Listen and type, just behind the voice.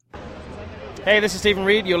Hey, this is Stephen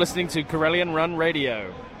Reed. You're listening to Corellian Run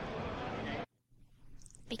Radio.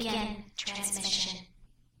 Begin transmission.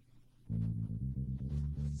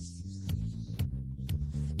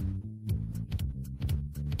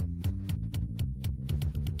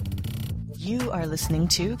 You are listening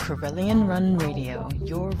to Corellian Run Radio,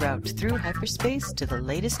 your route through hyperspace to the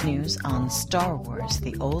latest news on Star Wars: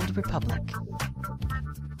 The Old Republic.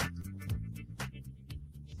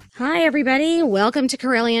 Hi, everybody. Welcome to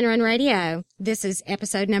Corellian Run Radio. This is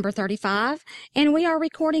episode number 35, and we are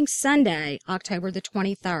recording Sunday, October the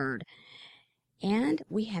 23rd. And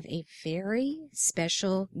we have a very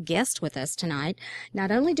special guest with us tonight.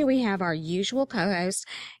 Not only do we have our usual co-host,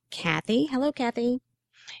 Kathy. Hello, Kathy.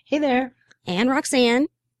 Hey there. And Roxanne.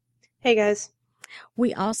 Hey, guys.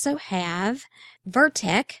 We also have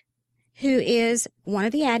Vertek, who is one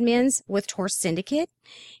of the admins with Tor Syndicate.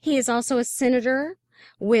 He is also a senator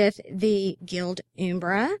with the Guild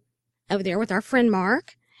Umbra over there with our friend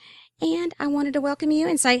Mark. And I wanted to welcome you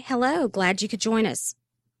and say hello. Glad you could join us.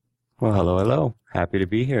 Well, hello. Happy to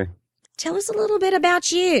be here. Tell us a little bit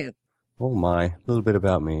about you. Oh my, a little bit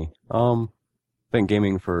about me. Been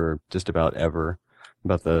gaming for just about ever.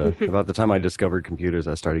 About the time I discovered computers,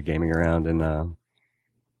 I started gaming around, and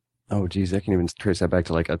oh geez, I can even trace that back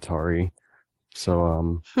to like Atari.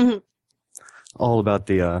 So all about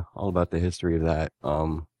the history of that.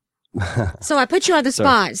 So I put you on the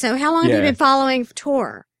spot. So how long have you been following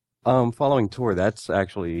Tor? Following Tor, that's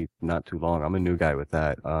actually not too long. I'm a new guy with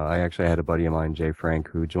that. I actually had a buddy of mine, Jay Frank,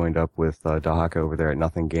 who joined up with Dahaka over there at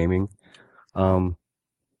Nothing Gaming.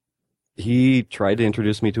 He tried to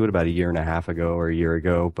introduce me to it about a year and a half ago or a year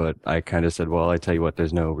ago, but I kind of said, well, I tell you what,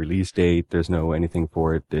 there's no release date. There's no anything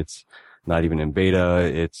for it. It's not even in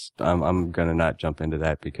beta. I'm going to not jump into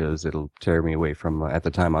that because it'll tear me away from, at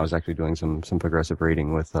the time I was actually doing some progressive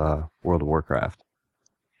rating with, World of Warcraft.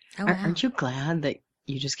 Oh, wow. Aren't you glad that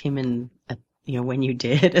you just came in at, when you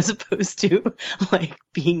did, as opposed to like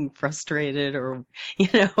being frustrated or,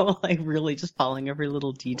 like really just following every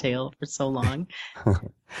little detail for so long?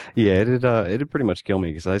 Yeah, it'd pretty much kill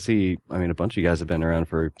me because a bunch of you guys have been around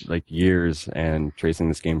for like years and tracing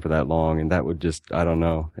this game for that long, and that would just, I don't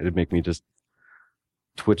know, it'd make me just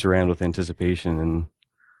twitch around with anticipation, and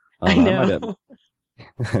I know.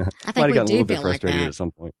 I think we gotten a do little bit feel like frustrated that at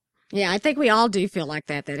some point. Yeah, I think we all do feel like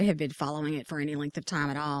that have been following it for any length of time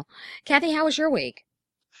at all. Kathy, how was your week?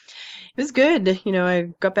 It was good. I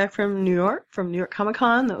got back from New York Comic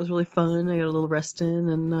Con. That was really fun. I got a little rest in,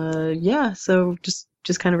 and so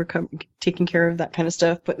just kind of taking care of that kind of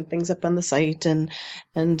stuff, putting things up on the site, and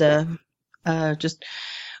just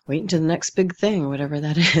waiting to the next big thing, whatever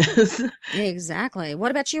that is. Exactly.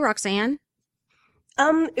 What about you, Roxanne?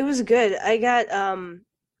 It was good. I got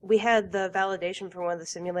we had the validation for one of the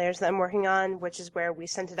simulators that I'm working on, which is where we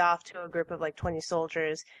sent it off to a group of like 20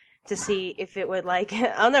 soldiers to see if it would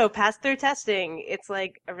pass through testing. It's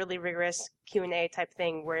like a really rigorous Q&A type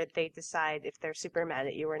thing where they decide if they're super mad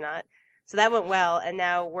at you or not. So that went well, and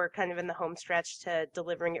now we're kind of in the home stretch to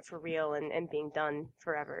delivering it for real and being done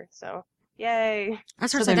forever. So, yay! I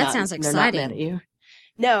was going to say, that sounds exciting. They're not mad at you.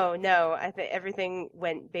 No. I think everything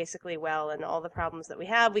went basically well, and all the problems that we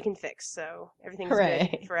have, we can fix. So everything's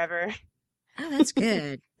good forever. Oh, that's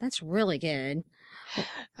good. That's really good.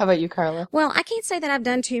 How about you, Carla? Well, I can't say that I've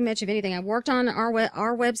done too much of anything. I've worked on our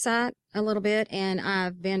website a little bit, and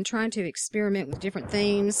I've been trying to experiment with different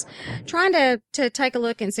themes, trying to take a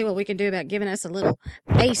look and see what we can do about giving us a little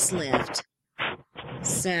facelift.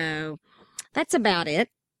 So that's about it.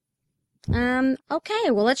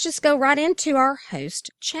 Okay, well, let's just go right into our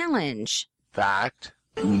host challenge. Fact.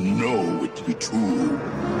 You know it to be true.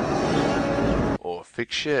 Or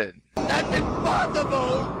fiction. That's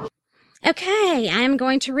impossible! Okay, I am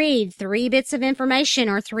going to read 3 bits of information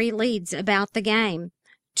or 3 leads about the game.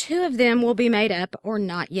 2 of them will be made up or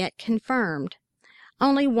not yet confirmed.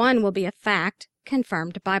 Only 1 will be a fact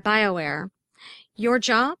confirmed by BioWare. Your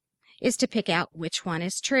job is to pick out which one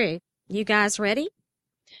is true. You guys ready?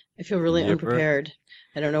 I feel really unprepared.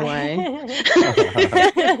 I don't know why.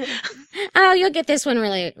 Oh, you'll get this one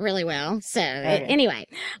really, really well. So, okay. Anyway,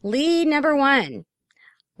 lead number 1.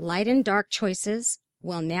 Light and dark choices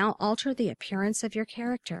will now alter the appearance of your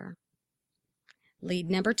character.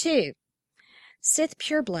 Lead number 2. Sith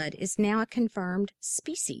Pureblood is now a confirmed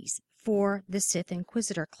species for the Sith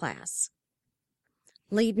Inquisitor class.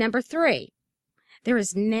 Lead number 3. There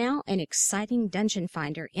is now an exciting dungeon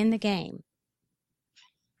finder in the game.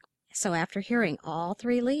 So after hearing all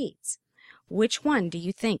 3 leads, which one do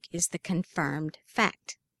you think is the confirmed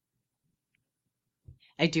fact?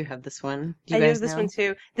 I do have this one. I do have this one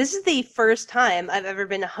too. This is the first time I've ever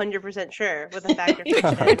been 100% sure with a fact or fiction.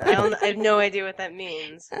 I have no idea what that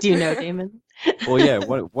means. Do you know, Damon? Well, yeah,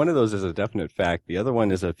 one of those is a definite fact. The other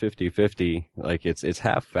one is a 50-50. Like it's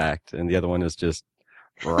half fact, and the other one is just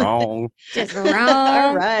wrong. Just wrong.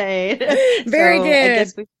 All right. Very So,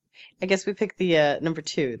 good. I guess we picked the number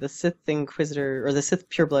 2, the Sith Inquisitor, or the Sith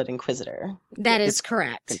Pureblood Inquisitor. That is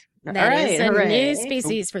correct. All That right, is a hooray. new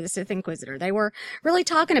species for the Sith Inquisitor. They were really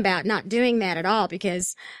talking about not doing that at all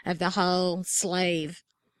because of the whole slave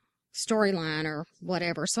storyline or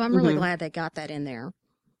whatever. So I'm really glad they got that in there.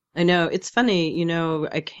 I know. It's funny,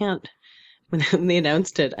 I can't, when they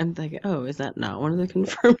announced it, I'm like, oh, is that not one of the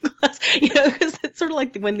confirmed class? Because it's sort of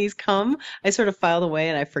like when these come, I sort of file away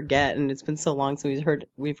and I forget, and it's been so long since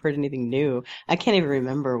we've heard anything new. I can't even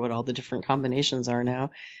remember what all the different combinations are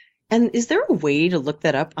now. And is there a way to look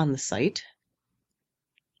that up on the site?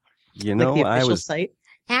 You Like know, the official site?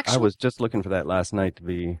 I was just looking for that last night to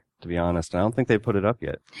be honest. I don't think they put it up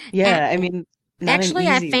yet. Yeah, I mean, not an Actually,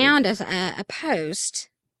 I easy- found a post,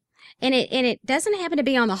 and it doesn't happen to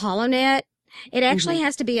be on the HoloNet. It actually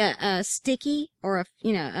has to be a sticky or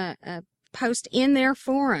a post in their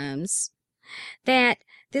forums that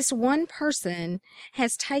this one person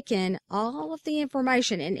has taken all of the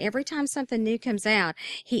information, and every time something new comes out,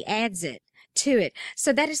 he adds it to it.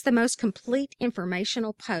 So that is the most complete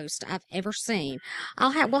informational post I've ever seen.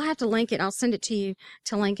 We'll have to link it. I'll send it to you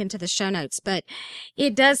to link into the show notes, but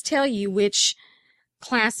it does tell you which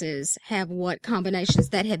classes have what combinations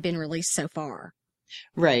that have been released so far.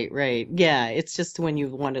 Right. Yeah, it's just when you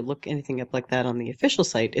want to look anything up like that on the official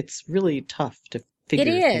site, it's really tough to figure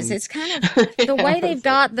It is. things. It's kind of the way they've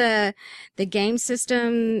got the game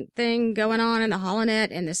system thing going on in the HoloNet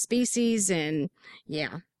and the species, and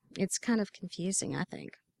yeah, it's kind of confusing, I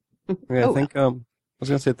think. Yeah, I think I was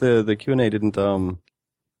gonna say the Q&A didn't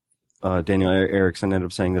Daniel Erickson ended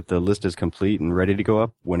up saying that the list is complete and ready to go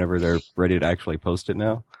up whenever they're ready to actually post it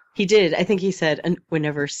now. He did. I think he said, and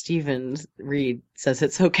whenever Stephen Reed says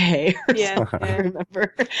it's okay. Or Yeah, something, I yeah.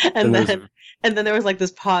 remember. And And then there was like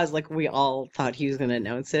this pause, like we all thought he was going to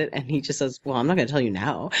announce it, and he just says, "Well, I'm not going to tell you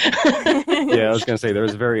now." Yeah, I was gonna say there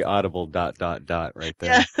was very audible ... right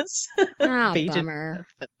there. Yes. Oh, Bated bummer. breath,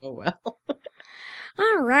 but oh well.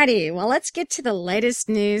 Alrighty, well, let's get to the latest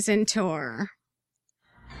news and tour.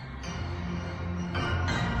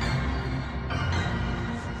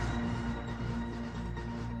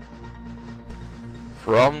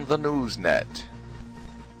 From the Newsnet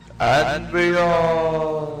and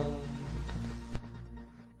beyond.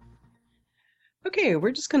 Okay,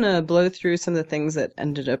 we're just going to blow through some of the things that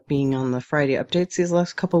ended up being on the Friday updates these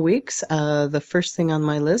last couple weeks. The first thing on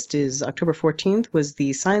my list is October 14th was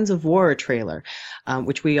the Signs of War trailer,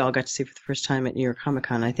 which we all got to see for the first time at New York Comic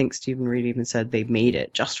Con. I think Stephen Reed even said they made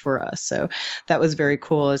it just for us. So that was very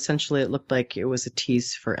cool. Essentially, it looked like it was a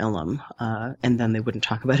tease for Elam, and then they wouldn't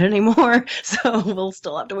talk about it anymore. So we'll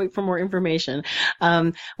still have to wait for more information.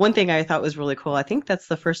 One thing I thought was really cool, I think that's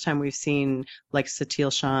the first time we've seen like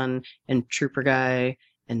Satil Shan and Trooper Guy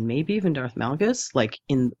and maybe even Darth Malgus, like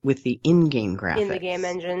with the in-game graphics. In the game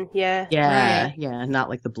engine, yeah. Yeah, Right. yeah, not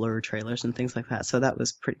like the blur trailers and things like that. So that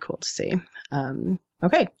was pretty cool to see.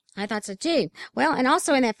 Okay. I thought so too. Well, and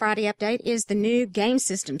also in that Friday update is the new game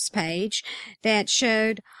systems page that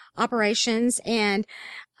showed operations, and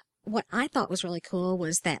what I thought was really cool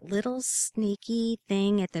was that little sneaky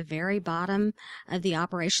thing at the very bottom of the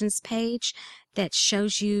operations page that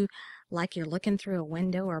shows you like you're looking through a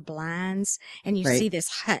window or blinds, and you Right. see this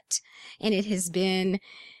hut, and it has been,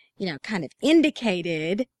 kind of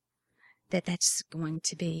indicated that that's going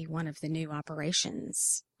to be one of the new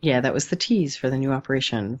operations. Yeah, that was the tease for the new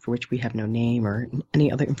operation, for which we have no name or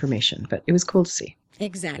any other information, but it was cool to see.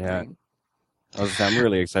 Exactly. Yeah. I'm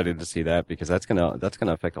really excited to see that because that's gonna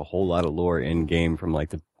affect a whole lot of lore in game from like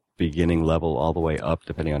the beginning level all the way up,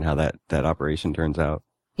 depending on how that operation turns out.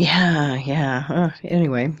 Yeah.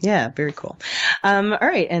 Anyway, yeah, very cool. All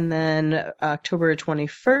right, and then October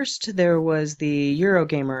 21st, there was the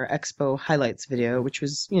Eurogamer Expo highlights video, which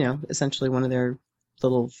was, essentially one of their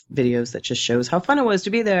little videos that just shows how fun it was to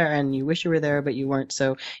be there, and you wish you were there, but you weren't,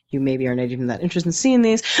 so you maybe are not even that interested in seeing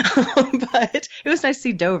these. But it was nice to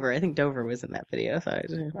see Dover. I think Dover was in that video, so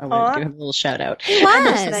I want to give him a little shout out. He I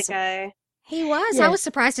miss was. that guy. He was. Yeah. I was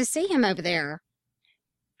surprised to see him over there.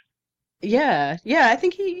 Yeah, I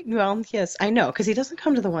think yes, I know, because he doesn't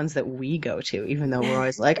come to the ones that we go to, even though we're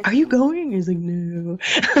always like, "Are you going?" He's like, "No,"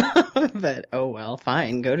 but oh well,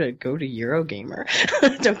 fine, go to Eurogamer.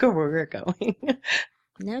 Don't go where we're going.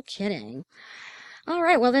 No kidding. All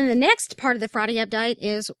right. Well, then the next part of the Friday update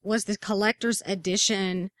was the collector's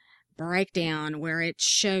edition breakdown where it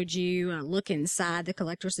showed you a look inside the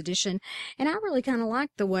collector's edition. And I really kind of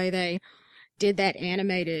liked the way they did that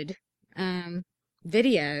animated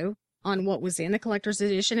video on what was in the collector's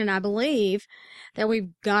edition. And I believe that we've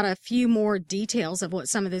got a few more details of what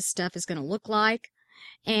some of this stuff is going to look like.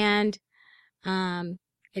 And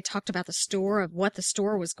it talked about the store, of what the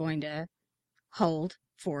store was going to hold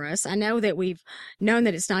for us. I know that we've known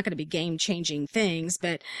that it's not going to be game-changing things,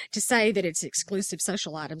 but to say that it's exclusive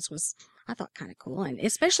social items was, I thought, kind of cool. And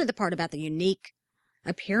especially the part about the unique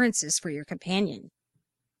appearances for your companion.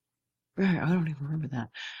 Right, I don't even remember that.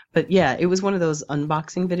 But yeah, it was one of those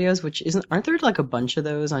unboxing videos, which aren't there like a bunch of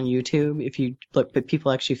those on YouTube? If you look, but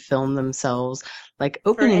people actually film themselves like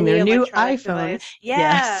opening their new iPhone. Device.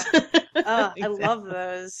 Yeah. Yes. I love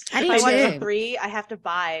those. I If do I watch too. 3, I have to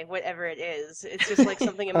buy whatever it is. It's just like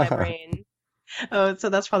something in my brain. Oh, so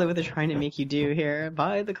that's probably what they're trying to make you do here.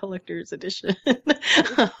 Buy the collector's edition.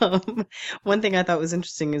 One thing I thought was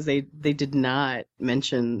interesting is they did not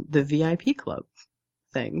mention the VIP club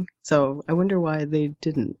thing. So I wonder why they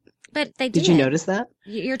didn't. But they did. Did you notice that?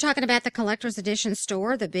 You're talking about the collector's edition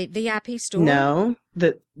store, the VIP store? No,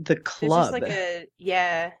 the club. It's just like a,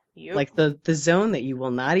 yeah. Like the zone that you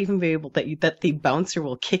will not even be able, that the bouncer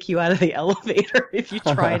will kick you out of the elevator if you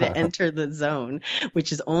try to enter the zone,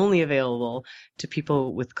 which is only available to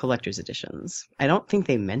people with collector's editions. I don't think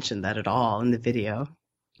they mentioned that at all in the video.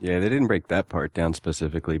 Yeah, they didn't break that part down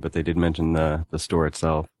specifically, but they did mention the store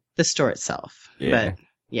itself. The store itself. Yeah. But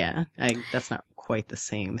yeah, that's not quite the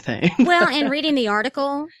same thing. Well, in reading the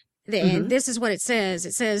article, and this is what it says.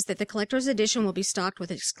 It says that the collector's edition will be stocked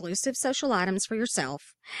with exclusive social items for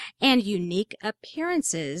yourself and unique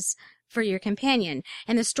appearances for your companion.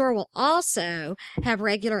 And the store will also have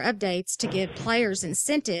regular updates to give players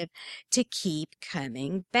incentive to keep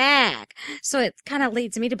coming back. So it kind of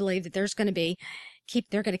leads me to believe that there's going to be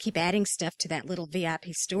they're going to keep adding stuff to that little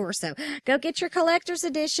VIP store. So go get your collector's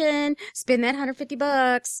edition, spend that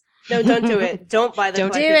 $150. No, don't do it. Don't buy the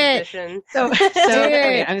Don't collector's do it. edition. So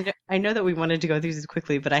it. I know that we wanted to go through this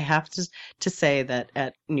quickly, but I have to say that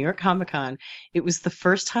at New York Comic Con, it was the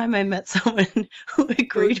first time I met someone who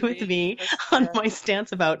agreed with me on my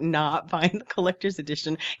stance about not buying the collector's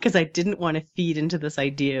edition, because I didn't want to feed into this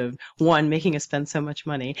idea of, one, making us spend so much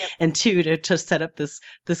money, and two, to set up this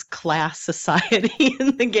class society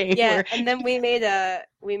in the game. Yeah, and then we made a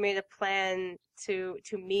plan to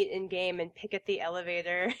meet in game and pick at the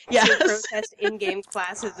elevator to protest in-game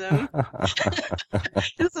classism.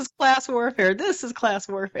 This is class warfare. This is class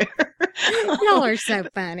warfare. Y'all are so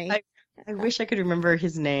funny. I wish I could remember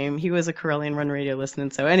his name. He was a Corellian Run Radio listener.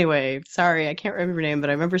 So anyway, sorry, I can't remember your name, but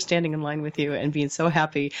I remember standing in line with you and being so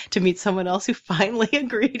happy to meet someone else who finally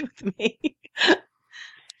agreed with me.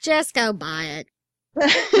 Just go buy it. I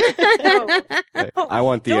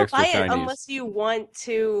want the Don't extra buy it shinies. unless you want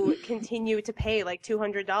to continue to pay like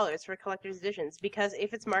 $200 for collector's editions, because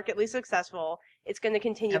if it's markedly successful, it's going to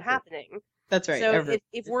continue happening. That's right. So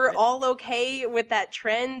if we're all okay with that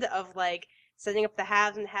trend of like setting up the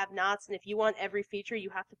haves and have-nots, and if you want every feature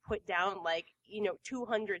you have to put down like,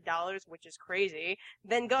 $200, which is crazy,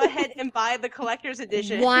 then go ahead and buy the collector's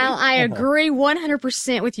edition. While I agree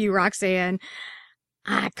 100% with you, Roxanne,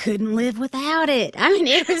 I couldn't live without it. I mean,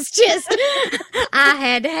 it was just, I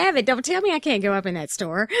had to have it. Don't tell me I can't go up in that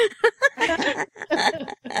store.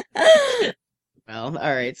 Well,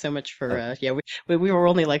 all right. So much for, we were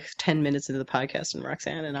only like 10 minutes into the podcast, and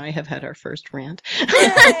Roxanne and I have had our first rant.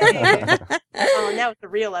 Oh, now it's the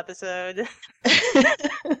real episode.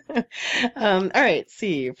 All right.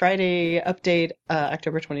 See, Friday update,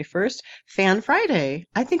 October 21st. Fan Friday.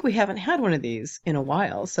 I think we haven't had one of these in a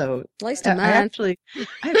while. So At least a month. I actually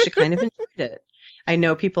kind of enjoyed it. I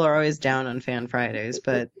know people are always down on Fan Fridays,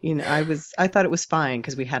 but I thought it was fine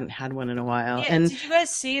because we hadn't had one in a while. Yeah, and did you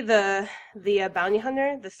guys see the Bounty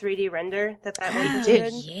Hunter, the 3D render that one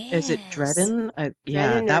did. did? Is it Dredden?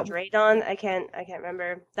 Dredden or Draydon? I can't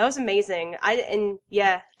remember. That was amazing.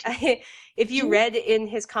 If you read in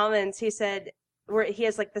his comments, he said where he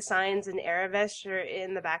has like the signs in Arabic or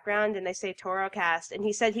in the background, and they say Torocast, and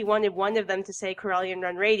he said he wanted one of them to say Corellian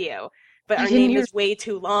Run Radio. But our name is way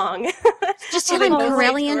too long. Just tell him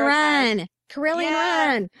Corellian Run. Corellian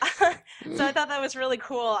Run. So I thought that was really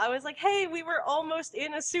cool. I was like, hey, we were almost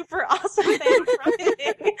in a super awesome Fan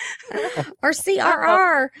Friday. Or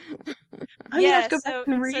CRR. I'm gonna have to go back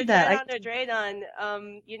and read that. Draydon or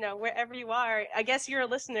Draydon, wherever you are, I guess you're a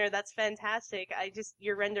listener. That's fantastic.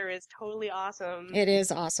 Your render is totally awesome. It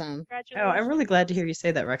is awesome. Oh, I'm really glad to hear you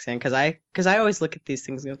say that, Roxanne, because I always look at these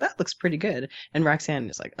things and go, that looks pretty good. And Roxanne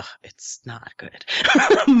is like, oh, it's not good.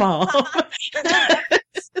 Mom.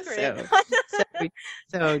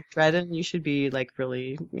 So Dredden, you should be like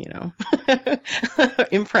really,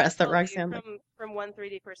 impressed that Roxanne. From one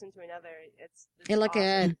 3D person to another, it looked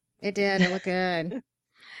awesome. Good. It did. It looked good.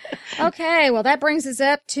 Okay, well that brings us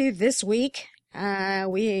up to this week.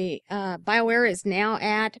 BioWare is now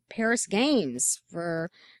at Paris Games for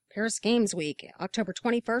Paris Games Week, October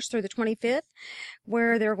 21st through the 25th,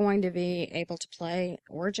 where they're going to be able to play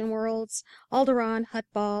Origin Worlds, Alderaan,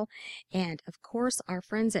 Huttball, and of course our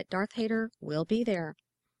friends at Darth Hater will be there.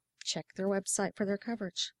 Check their website for their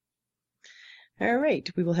coverage. All right.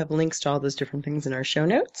 We will have links to all those different things in our show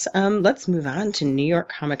notes. Let's move on to New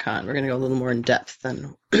York Comic Con. We're going to go a little more in depth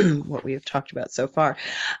than what we have talked about so far.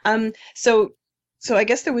 So I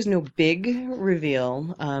guess there was no big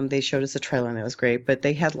reveal. They showed us a trailer and that was great, but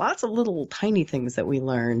they had lots of little tiny things that we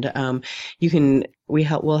learned.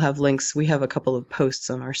 We'll have links. We have a couple of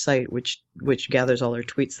posts on our site which gathers all our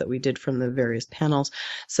tweets that we did from the various panels.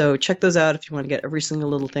 So check those out if you want to get every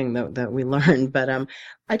single little thing that we learned. But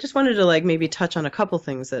I just wanted to maybe touch on a couple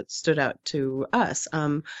things that stood out to us.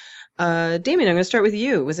 Damien, I'm going to start with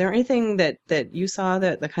you. Was there anything that you saw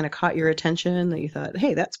that kind of caught your attention that you thought,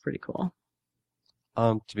 hey, that's pretty cool?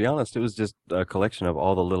 To be honest, it was just a collection of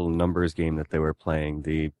all the little numbers game that they were playing.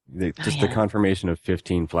 The confirmation of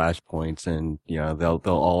 15 flashpoints, and they'll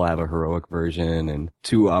all have a heroic version and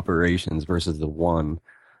 2 operations versus the 1,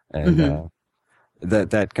 and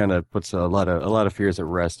that kind of puts a lot of fears at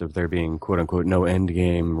rest of there being quote unquote no end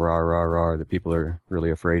game that people are really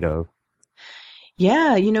afraid of.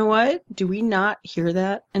 Yeah, you know what? Do we not hear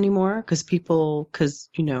that anymore? Because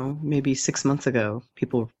maybe 6 months ago,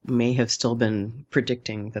 people may have still been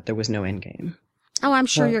predicting that there was no end game. Oh, I'm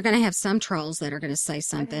sure you're going to have some trolls that are going to say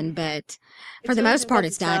something, but for the most part,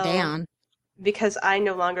 it's died down. Because I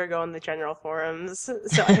no longer go in the general forums,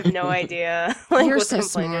 so I have no idea what the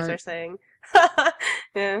complainers are saying.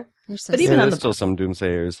 Yeah. You're so but even there's still some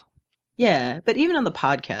doomsayers. Yeah, but even on the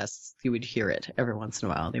podcasts, you would hear it every once in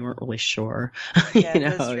a while. They weren't really sure, Yeah,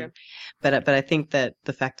 that's true. But I think that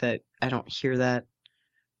the fact that I don't hear that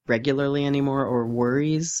regularly anymore, or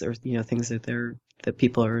worries, or things that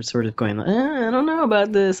people are sort of going, I don't know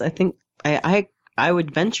about this. I think I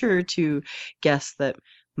would venture to guess that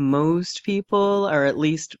most people are at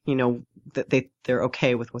least that they're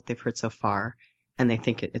okay with what they've heard so far, and they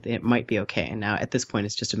think it might be okay. And now at this point,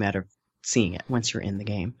 it's just a matter of seeing it once you're in the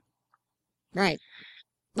game. Right.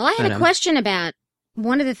 Well, I had a question about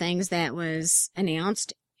one of the things that was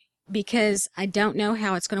announced, because I don't know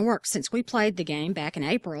how it's going to work. Since we played the game back in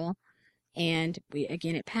April, and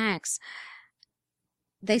again at PAX,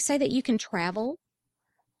 they say that you can travel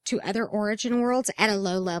to other Origin worlds at a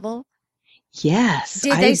low level. Yes.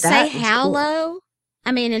 Did they say how low?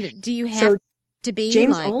 I mean, do you have to be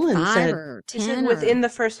James like Olin 5 said, or 10? He said within the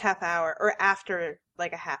first half hour, or after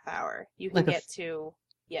like a half hour, you can get to,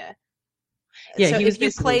 yeah. Yeah, so if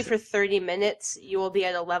you play for 30 minutes, you will be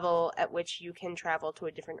at a level at which you can travel to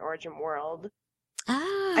a different Origin world.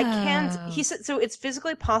 Oh. I can't. He said so. It's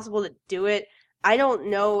physically possible to do it. I don't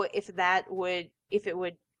know if it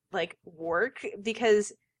would like work,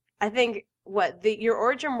 because I think your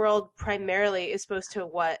Origin world primarily is supposed to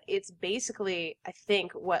it's basically, I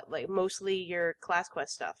think, mostly your class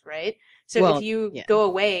quest stuff, right? So if you go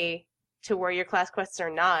away to where your class quests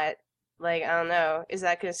are not, I don't know, is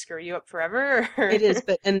that going to screw you up forever? Or? It is,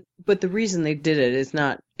 but the reason they did it is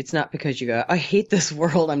it's not because you go, I hate this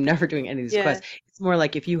world, I'm never doing any of these quests. It's more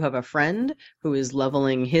like if you have a friend who is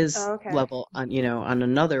leveling his level on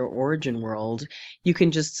another Origin world, you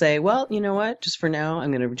can just say, well, you know what, just for now,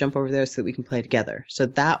 I'm going to jump over there so that we can play together. So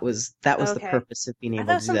that was the purpose of being able to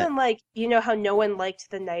do that. I thought something like, how no one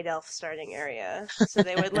liked the Night Elf starting area, so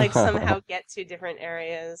they would somehow get to different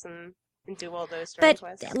areas and do all those quests.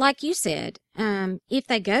 But like you said, if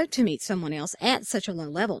they go to meet someone else at such a low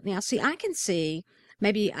level, now see, I can see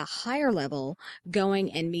maybe a higher level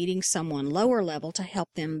going and meeting someone lower level to help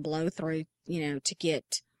them blow through, to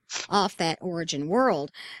get off that Origin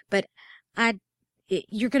world. But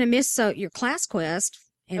you're going to miss your class quest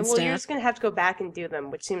and stuff. You're just going to have to go back and do them,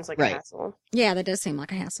 which seems like a hassle. Yeah, that does seem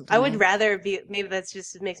like a hassle to I me. would rather maybe that's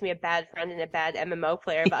just makes me a bad friend and a bad MMO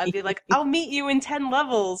player, but I'd be like, I'll meet you in 10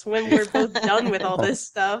 levels when we're both done with all this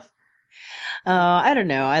stuff. I don't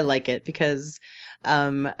know. I like it because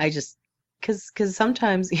I because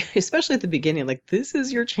sometimes, especially at the beginning, like this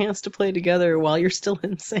is your chance to play together while you're still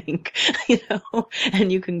in sync,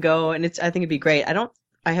 and you can go, and I think it'd be great.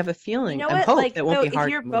 I have a feeling, I hope Like, that won't though, be if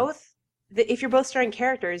hard you're to move. both if you're both starting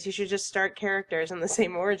characters, you should just start characters in the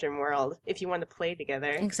same origin world if you want to play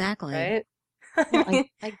together, Exactly. right? Well,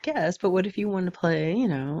 I guess, but what if you want to play,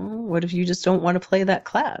 what if you just don't want to play that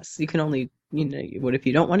class? You can only, what if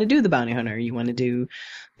you don't want to do the bounty hunter? You want to do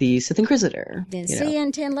the Sith Inquisitor? Then see you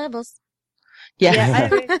in 10 levels. Yeah. I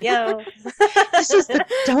agree. Yeah. This is the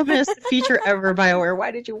dumbest feature ever, BioWare. Why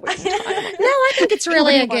did you waste time? No, I think it's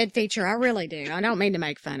really a good feature. I really do. I don't mean to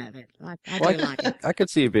make fun of it. I do like it. I could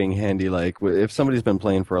see it being handy, like if somebody's been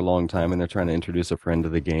playing for a long time and they're trying to introduce a friend to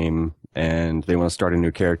the game and they want to start a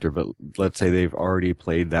new character, but let's say they've already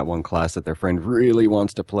played that one class that their friend really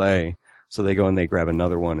wants to play. So they go and they grab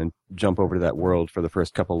another one and jump over to that world for the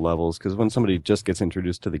first couple levels. Because when somebody just gets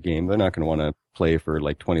introduced to the game, they're not going to want to play for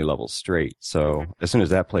like 20 levels straight. So as soon as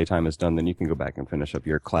that playtime is done, then you can go back and finish up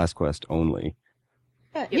your class quest only.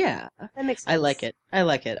 Yeah. That makes sense. I like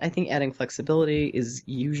it. I think adding flexibility is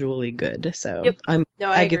usually good. So Yep.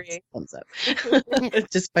 I give agree. it a thumbs up.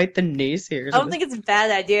 Despite the naysayers. I don't think it's a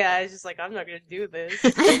bad idea. I was just like, I'm not going to do this.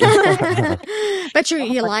 But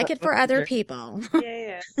you like it for other people.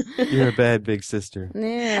 Yeah. You're a bad big sister.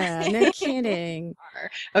 Yeah, no kidding.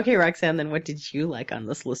 Okay, Roxanne, then what did you like on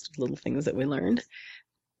this list of little things that we learned?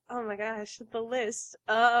 Oh my gosh, the list.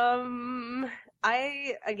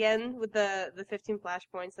 I again with the 15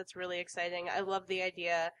 flashpoints, that's really exciting. I love the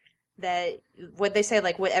idea that what they say,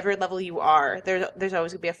 like whatever level you are, there's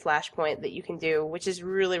always gonna be a flashpoint that you can do, which is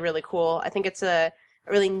really, really cool. I think it's a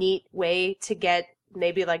really neat way to get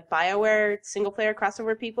maybe like BioWare single player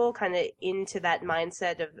crossover people kind of into that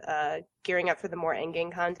mindset of gearing up for the more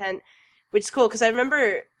endgame content, which is cool because I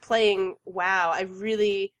remember playing WoW. I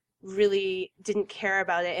really didn't care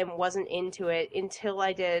about it and wasn't into it until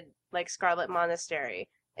I did like Scarlet Monastery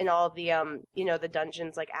and all the the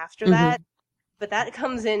dungeons like after that. But that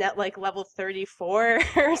comes in at like level 34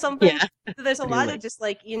 or something. Yeah. So there's a lot of just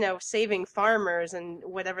like, saving farmers and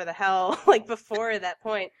whatever the hell like before that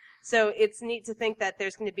point. So it's neat to think that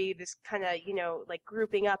there's going to be this kind of, like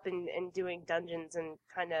grouping up and doing dungeons and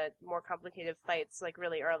kind of more complicated fights like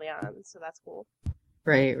really early on. So that's cool.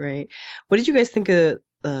 Right. What did you guys think of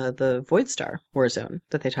the Void Star Warzone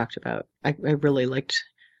that they talked about? I really liked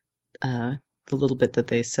the little bit that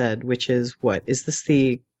they said, which is what is this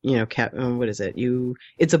the what is it?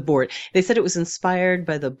 It's a board. They said it was inspired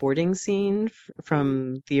by the boarding scene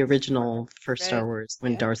from the original first Star Wars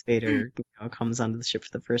when Darth Vader comes onto the ship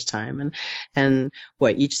for the first time, and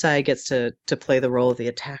what each side gets to play the role of the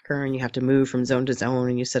attacker, and you have to move from zone to zone,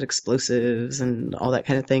 and you set explosives and all that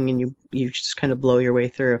kind of thing, and you just kind of blow your way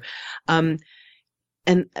through. And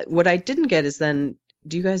what I didn't get is then,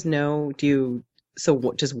 do you guys know? So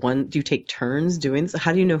what, do you take turns doing this?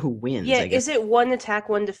 How do you know who wins? Yeah, is it one attack,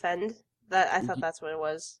 one defend? I thought that's what it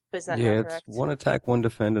was. But is that not correct? It's one attack, one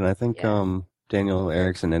defend, and I think Daniel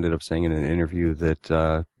Erickson ended up saying in an interview that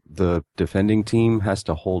the defending team has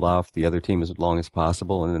to hold off the other team as long as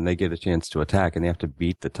possible, and then they get a chance to attack, and they have to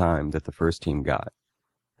beat the time that the first team got.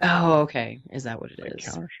 Oh, okay. Is that what it is?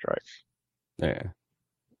 Counter-Strike. Yeah.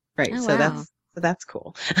 Right. Oh, So wow. that's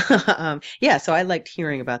cool. So I liked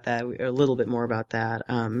hearing about that, a little bit more about that.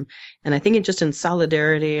 And I think just in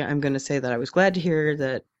solidarity, I'm going to say that I was glad to hear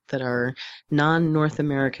that our non-North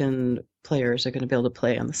American players are going to be able to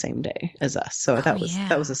play on the same day as us. So that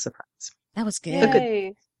was a surprise. That was good.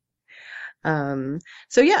 Yay.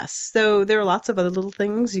 So there are lots of other little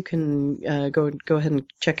things. You can go ahead and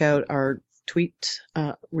check out our tweet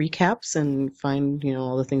recaps and find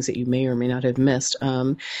all the things that you may or may not have missed.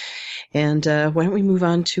 And why don't we move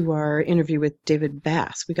on to our interview with David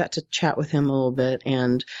Bass? We got to chat with him a little bit,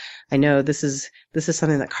 and I know this is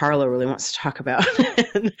something that Carlo really wants to talk about.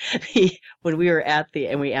 And when we were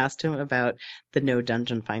and we asked him about the no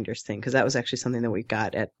dungeon finders thing, because that was actually something that we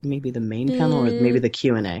got at maybe the main panel or maybe the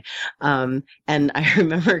Q&A. And I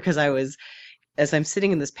remember because as I'm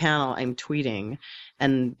sitting in this panel, I'm tweeting,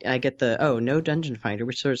 and I get no dungeon finder,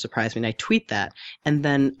 which sort of surprised me. And I tweet that, and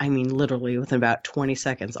then, literally within about 20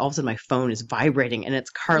 seconds, all of a sudden my phone is vibrating, and it's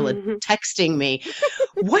Carla texting me.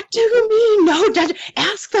 What do you mean, no dungeon?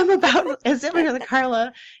 Ask them about, as if you're the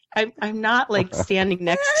Carla. I'm not like standing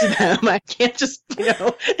next to them. I can't just,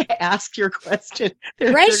 ask your question.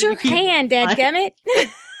 Raise your hand, dadgummit.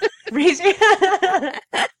 Raise your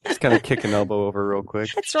Just kind of kick an elbow over real quick.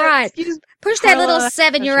 That's right. Push that little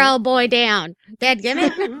 7-year-old boy down.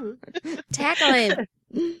 Dadgummit. Tackle him.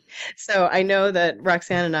 So I know that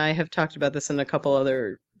Roxanne and I have talked about this in a couple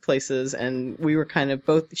other places, and we were kind of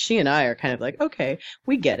both. She and I are kind of like, okay,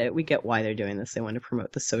 we get it. We get why they're doing this. They want to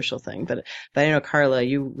promote the social thing. But I know, Carla,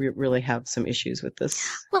 you really have some issues with this.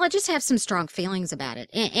 Well, I just have some strong feelings about it,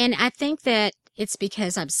 and I think that it's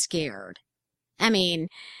because I'm scared. I mean,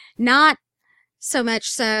 not so much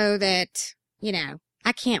so that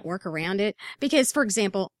I can't work around it. Because, for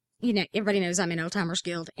example, everybody knows I'm in Old Timers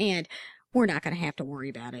Guild, and we're not going to have to worry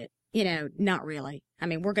about it. Not really. I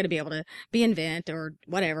mean, we're going to be able to be in Vent or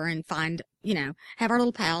whatever and find, have our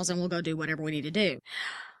little pals, and we'll go do whatever we need to do.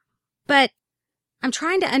 But I'm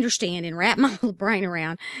trying to understand and wrap my little brain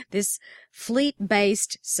around this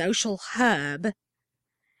fleet-based social hub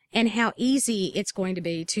and how easy it's going to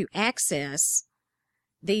be to access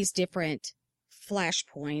these different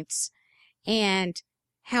flashpoints and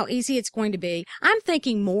how easy it's going to be. I'm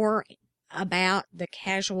thinking more about the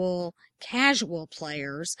casual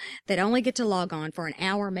players that only get to log on for an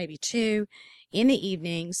hour, maybe two in the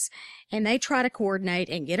evenings, and they try to coordinate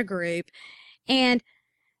and get a group, and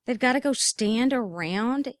they've got to go stand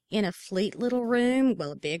around in a fleet little room,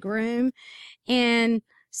 well, a big room, and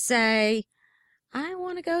say, I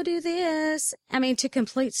want to go do this. I mean, to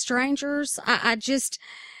complete strangers. I just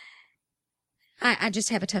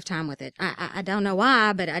have a tough time with it. I don't know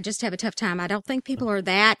why, but I just have a tough time. I don't think people are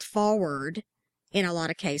that forward in a lot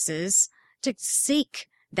of cases to seek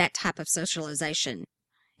that type of socialization.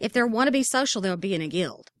 If they want to be social, they'll be in a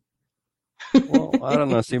guild. Well, I don't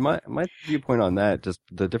know. See, my viewpoint on that, just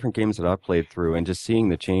the different games that I've played through and just seeing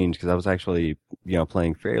the change, because I was actually,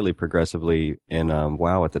 playing fairly progressively in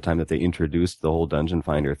WoW at the time that they introduced the whole Dungeon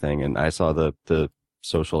Finder thing, and I saw the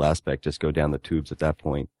social aspect just go down the tubes at that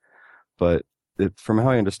point. But from how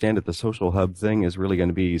I understand it, the social hub thing is really going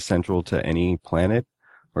to be central to any planet,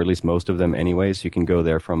 or at least most of them anyway, so you can go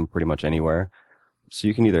there from pretty much anywhere. So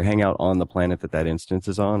you can either hang out on the planet that instance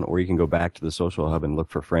is on, or you can go back to the social hub and look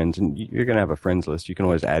for friends. And you're going to have a friends list. You can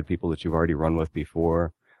always add people that you've already run with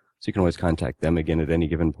before. So you can always contact them again at any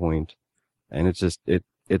given point. And it's just,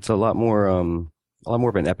 it's a lot more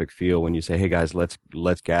of an epic feel when you say, hey guys, let's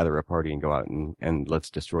gather a party and go out and let's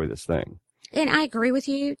destroy this thing. And I agree with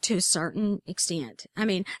you to a certain extent. I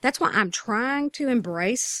mean, that's why I'm trying to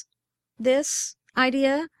embrace this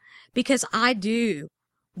idea, because I do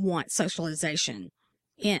want socialization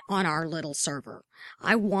on our little server.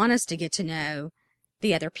 I want us to get to know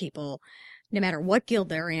the other people, no matter what guild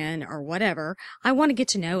they're in or whatever. I want to get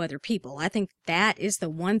to know other people. I think that is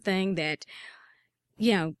the one thing that,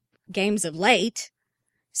 games of late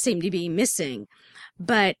seem to be missing.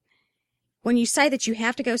 But when you say that you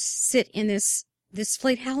have to go sit in this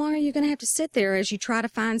fleet, how long are you going to have to sit there as you try to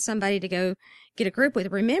find somebody to go get a group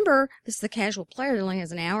with? Remember, this is the casual player that only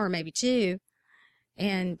has an hour or maybe two.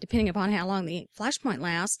 And depending upon how long the flashpoint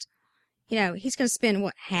lasts, he's going to spend,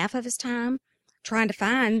 half of his time trying to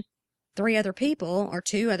find 3 other people or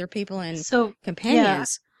 2 other people and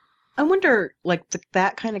companions. Yeah. I wonder,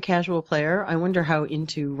 that kind of casual player, I wonder how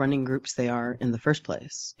into running groups they are in the first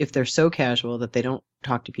place. If they're so casual that they don't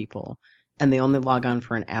talk to people and they only log on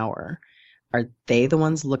for an hour, are they the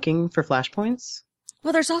ones looking for flashpoints?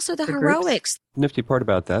 Well, there's also the heroics. Groups. Nifty part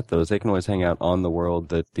about that, though, is they can always hang out on the world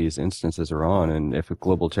that these instances are on, and if a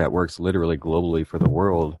global chat works literally globally for the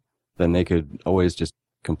world, then they could always just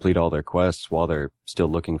complete all their quests while they're still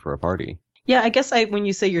looking for a party. Yeah, I guess when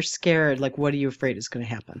you say you're scared, what are you afraid is going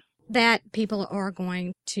to happen? That people are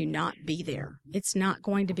going to not be there. It's not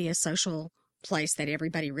going to be a social place that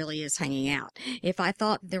everybody really is hanging out. If I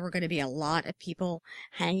thought there were going to be a lot of people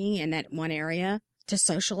hanging in that one area to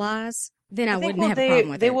socialize, then I wouldn't have a problem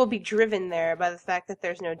with it. They will be driven there by the fact that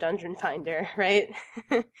there's no Dungeon Finder, right?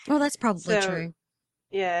 Well, that's probably true.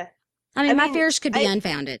 Yeah. I mean, my fears could be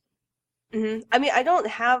unfounded. Mm-hmm. I mean, I don't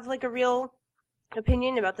have a real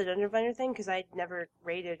opinion about the Dungeon Finder thing because I never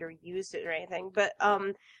rated or used it or anything. But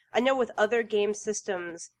I know with other game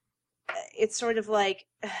systems, it's sort of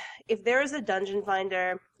if there is a Dungeon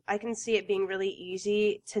Finder, I can see it being really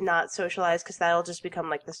easy to not socialize because that'll just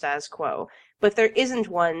become the status quo. But if there isn't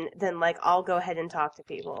one, then I'll go ahead and talk to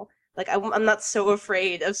people. I'm not so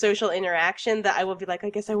afraid of social interaction that I will be I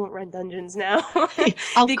guess I won't run dungeons now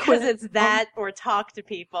because it's that or talk to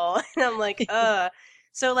people. And I'm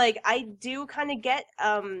So I do kind of get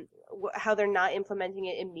how they're not implementing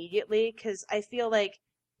it immediately because I feel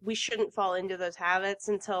we shouldn't fall into those habits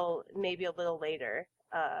until maybe a little later.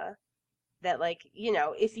 That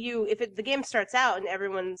if the game starts out and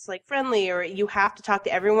everyone's friendly or you have to talk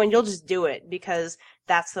to everyone, you'll just do it because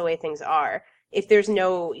that's the way things are. If there's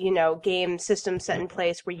no game system set in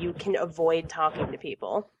place where you can avoid talking to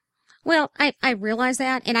people. Well, I realize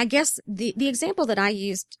that, and I guess the example that I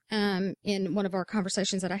used in one of our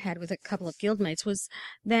conversations that I had with a couple of guildmates was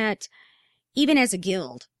that even as a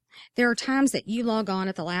guild, there are times that you log on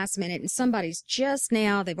at the last minute and somebody's just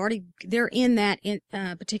now, they're in that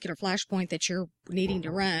particular flashpoint that you're needing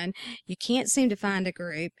to run. You can't seem to find a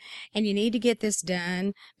group and you need to get this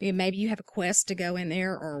done. Maybe you have a quest to go in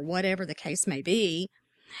there or whatever the case may be.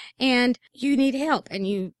 And you need help and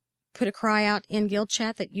you put a cry out in guild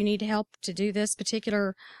chat that you need help to do this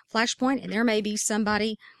particular flashpoint. And there may be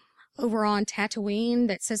somebody over on Tatooine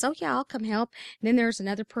that says, oh yeah, I'll come help. And then there's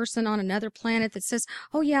another person on another planet that says,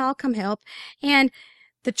 oh yeah, I'll come help. And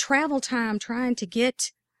the travel time trying to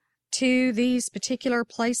get to these particular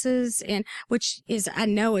places, and which is, I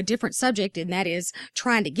know, a different subject, and that is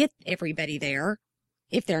trying to get everybody there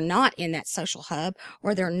if they're not in that social hub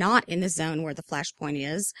or they're not in the zone where the flashpoint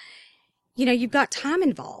is. You know, you've got time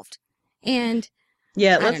involved. And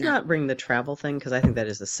yeah, let's not bring the travel thing because I think that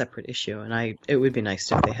is a separate issue, and it would be nice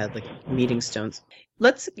if they had like meeting stones.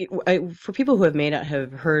 For people who may not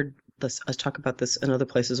have heard us talk about this in other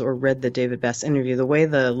places or read the David Bass interview, the way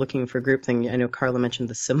the looking for group thing, I know Carla mentioned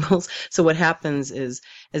the symbols. So what happens is,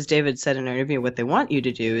 as David said in our interview, what they want you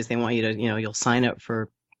to do is they want you to, you'll sign up for.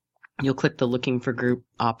 You'll click the looking for group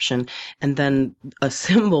option, and then a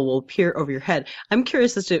symbol will appear over your head. I'm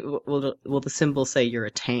curious as to, will the symbol say you're a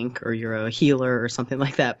tank or you're a healer or something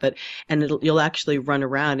like that? You'll actually run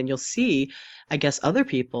around and you'll see, I guess, other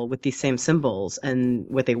people with these same symbols. And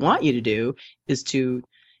what they want you to do is to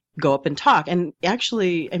go up and talk. And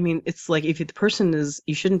actually, I mean, it's like if the person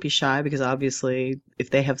you shouldn't be shy because obviously if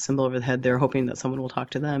they have a symbol over the head, they're hoping that someone will talk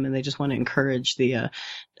to them and they just want to encourage the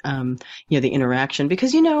interaction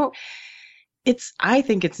because, I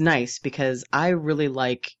think it's nice because I really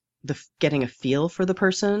like getting a feel for the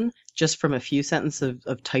person just from a few sentences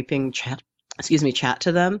of typing chat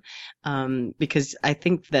to them. Because I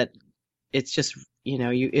think that it's just,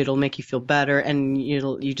 it'll make you feel better and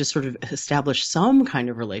you just sort of establish some kind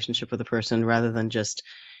of relationship with a person rather than just,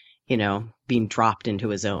 being dropped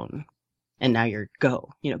into a zone. And now you're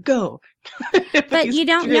go. But you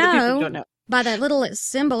don't know. By that little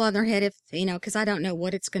symbol on their head, if, because I don't know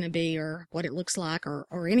what it's going to be or what it looks like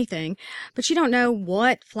or anything, but you don't know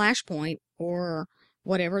what flashpoint or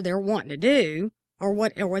whatever they're wanting to do or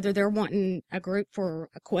whether they're wanting a group for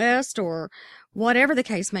a quest or whatever the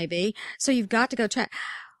case may be. So you've got to go check.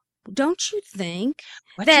 Don't you think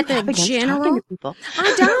that the general,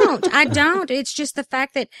 I don't. It's just the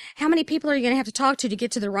fact that how many people are you going to have to talk to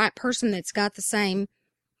get to the right person that's got the same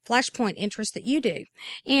flashpoint interest that you do?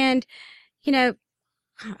 And,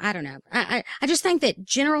 I don't know. I just think that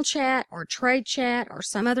general chat or trade chat or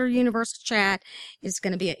some other universal chat is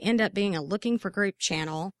going to end up being a looking for group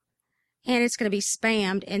channel, and it's going to be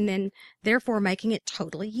spammed and then therefore making it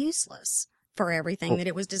totally useless for everything that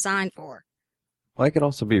it was designed for. Well, I could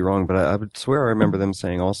also be wrong, but I would swear I remember them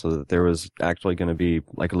saying also that there was actually going to be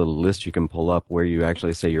like a little list you can pull up where you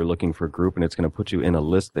actually say you're looking for a group, and it's going to put you in a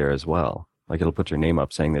list there as well. Like it'll put your name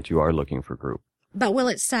up saying that you are looking for a group. But will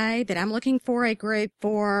it say that I'm looking for a group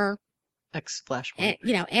for X flashpoint?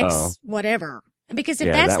 X whatever. Because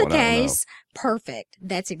if that's the case, perfect.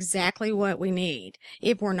 That's exactly what we need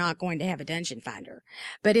if we're not going to have a dungeon finder.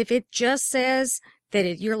 But if it just says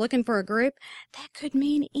that you're looking for a group, that could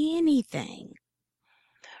mean anything.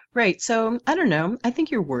 Right. So I don't know. I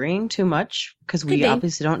think you're worrying too much because we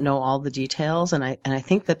obviously don't know all the details. And I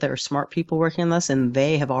think that there are smart people working on this and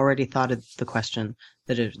they have already thought of the question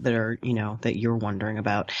that you're wondering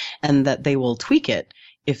about and that they will tweak it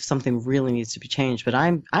if something really needs to be changed. But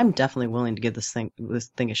I'm definitely willing to give this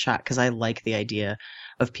thing a shot because I like the idea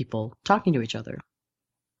of people talking to each other.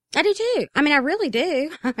 I do too. I mean, I really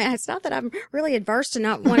do. I mean, it's not that I'm really adverse to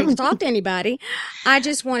not wanting to talk to anybody. I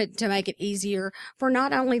just wanted to make it easier for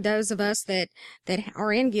not only those of us that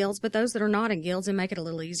are in guilds, but those that are not in guilds and make it a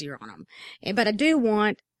little easier on them. But I do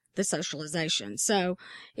want the socialization. So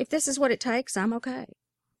if this is what it takes, I'm okay.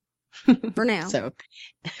 For now. So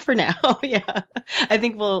for now, yeah. I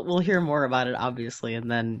think we'll hear more about it obviously and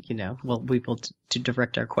then, we'll be able to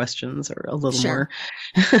direct our questions or a little more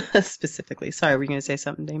specifically. Sorry, were you going to say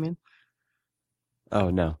something, Damien?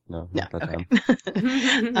 Oh, no. Okay.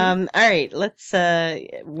 All right, let's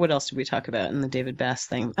what else did we talk about in the David Bass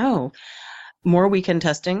thing? Oh, more weekend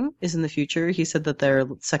testing is in the future. He said that their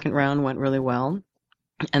second round went really well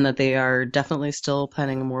and that they are definitely still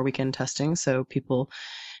planning more weekend testing, so people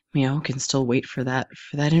can still wait for that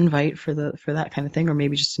invite for that kind of thing, or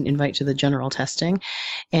maybe just an invite to the general testing.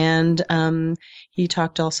 And he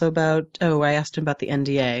talked also about, I asked him about the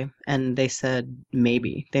NDA, and they said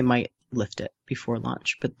maybe they might lift it before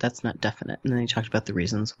launch, but that's not definite. And then they talked about the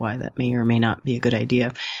reasons why that may or may not be a good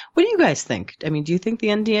idea. What do you guys think? I mean, do you think the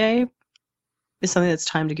NDA is something that's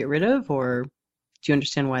time to get rid of, or do you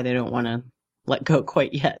understand why they don't want to let go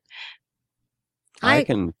quite yet? I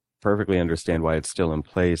can perfectly understand why it's still in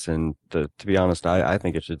place, and to be honest, I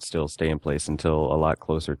think it should still stay in place until a lot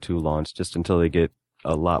closer to launch, just until they get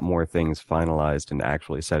a lot more things finalized and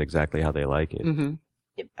actually said exactly how they like it. Mm-hmm.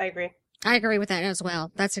 Yep, I agree. I agree with that as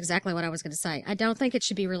well. That's exactly what I was going to say. I don't think it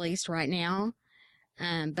should be released right now,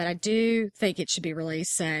 but I do think it should be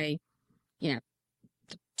released, say,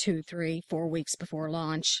 2, 3, 4 weeks before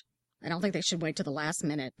launch. I don't think they should wait till the last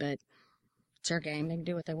minute, but it's their game. They can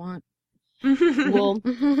do what they want. Well,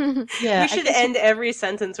 yeah. We should end every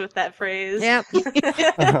sentence with that phrase. Yep. But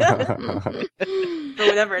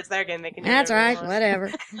whatever, it's their game. They can do That's right.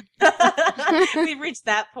 whatever. We've reached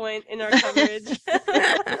that point in our coverage.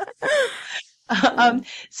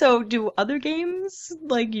 So do other games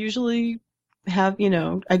usually have,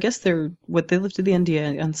 I guess they lifted the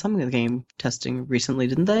NDA on some of the game testing recently,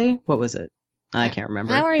 didn't they? What was it? I can't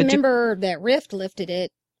remember. I remember that Rift lifted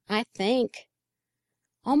it, I think,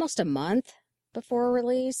 almost a month before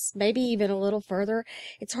release, maybe even a little further.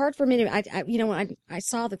 It's hard for me to, I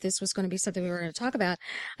saw that this was going to be something we were going to talk about.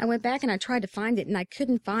 I went back and I tried to find it, and I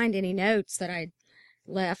couldn't find any notes that I'd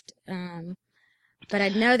left. But I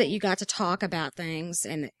know that you got to talk about things,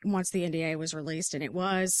 and once the NDA was released, and it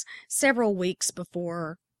was several weeks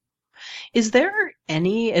before. Is there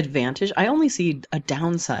any advantage? I only see a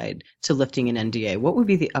downside to lifting an NDA. What would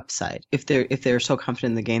be the upside if they're so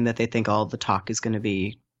confident in the game that they think all the talk is going to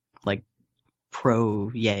be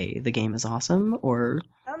yay, the game is awesome? Or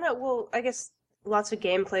I don't know. Well, I guess lots of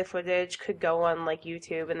gameplay footage could go on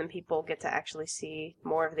YouTube, and then people get to actually see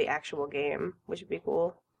more of the actual game, which would be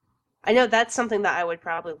cool. I know that's something that I would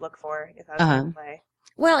probably look for if I was going to play.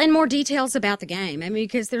 Well, and more details about the game. I mean,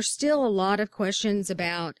 because there's still a lot of questions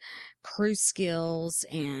about crew skills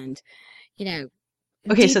and,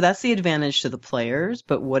 Okay, so that's the advantage to the players,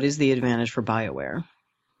 but what is the advantage for BioWare?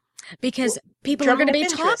 Because people are going to be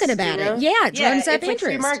talking about it. Yeah, it drums up interest. It's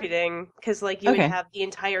free marketing, because you would have the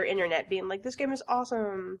entire internet being this game is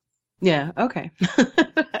awesome. Yeah, okay.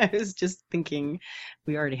 I was just thinking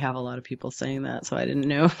we already have a lot of people saying that, so I didn't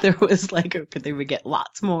know if there was they would get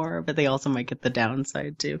lots more, but they also might get the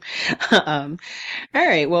downside too. All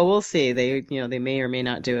right, well, we'll see. They may or may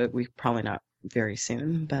not do it. We probably not very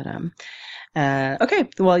soon, but okay.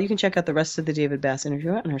 Well, you can check out the rest of the David Bass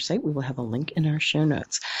interview on our site. We will have a link in our show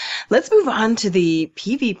notes. Let's move on to the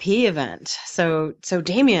PvP event. So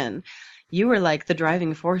Damien, you were the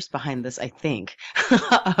driving force behind this, I think.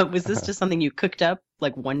 Was this just something you cooked up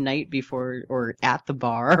one night before or at the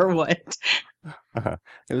bar or what?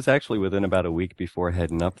 It was actually within about a week before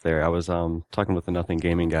heading up there. I was talking with the Nothing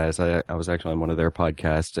Gaming guys. I was actually on one of their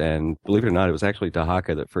podcasts, and believe it or not, it was actually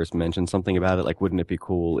Dahaka that first mentioned something about it, wouldn't it be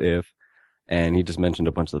cool if, and he just mentioned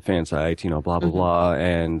a bunch of the fan sites, blah, blah, blah,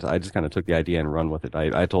 and I just kind of took the idea and run with it.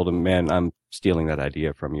 I told him, man, I'm stealing that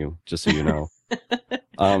idea from you, just so you know.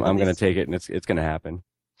 I'm going to take it, and it's going to happen.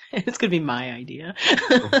 It's going to be my idea.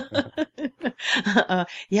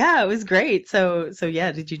 Yeah, it was great. So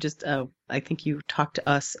yeah, did you just, I think you talked to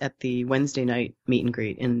us at the Wednesday night meet and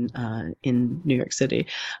greet in New York City.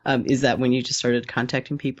 Is that when you just started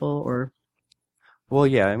contacting people, or? Well,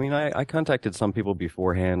 yeah, I mean, I contacted some people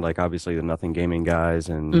beforehand, obviously the Nothing Gaming guys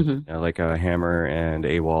and Hammer and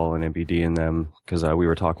AWOL and MBD and them, because we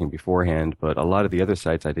were talking beforehand, but a lot of the other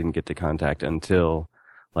sites I didn't get to contact until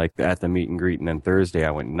at the meet and greet, and then Thursday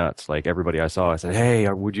I went nuts. Everybody I saw, I said, hey,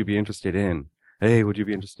 would you be interested in? Hey, would you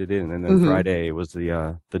be interested in? And then Friday was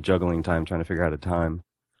the juggling time, trying to figure out a time.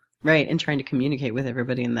 Right, and trying to communicate with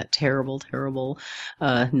everybody in that terrible, terrible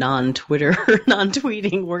non-Twitter,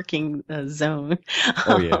 non-tweeting working zone.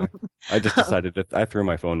 Oh, yeah. I just decided that I threw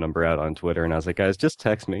my phone number out on Twitter, and I was like, guys, just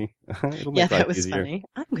text me. Yeah, that was funny.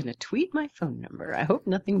 I'm going to tweet my phone number. I hope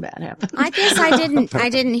nothing bad happens. I guess I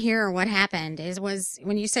didn't hear what happened. Was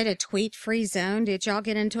when you said a tweet-free zone, did y'all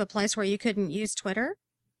get into a place where you couldn't use Twitter?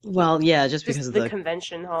 Well, yeah, just because of the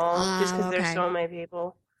convention hall, just because there's so many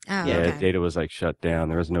people. Oh, yeah, okay. Data was shut down.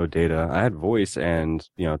 There was no data. I had voice and,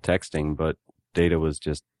 texting, but data was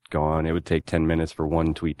just gone. It would take 10 minutes for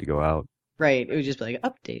one tweet to go out. Right. It would just be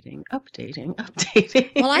updating.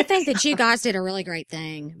 Well, I think that you guys did a really great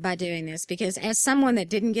thing by doing this, because as someone that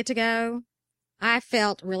didn't get to go, I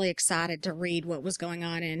felt really excited to read what was going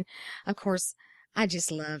on. And of course, I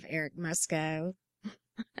just love Eric Musco.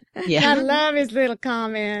 Yeah. I love his little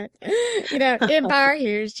comment. Empire,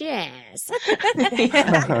 here's yes.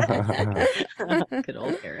 Good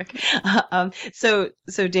old Eric. So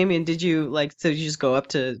Damien, did you just go up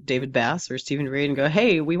to David Bass or Stephen Reed and go,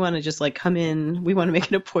 hey, we want to just come in, we want to make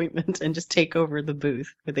an appointment and just take over the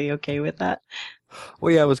booth? Were they okay with that?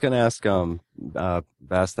 Well, yeah, I was going to ask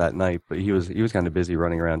Bass that night, but he was kind of busy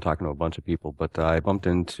running around talking to a bunch of people. But I bumped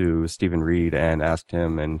into Stephen Reed and asked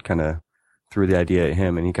him and kind of threw the idea at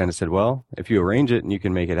him, and he kind of said, well, if you arrange it and you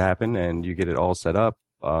can make it happen and you get it all set up,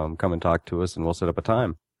 come and talk to us and we'll set up a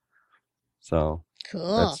time. So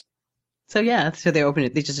Cool. So they opened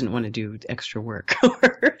it. They just didn't want to do extra work.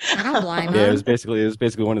 I don't blame Yeah, them. it was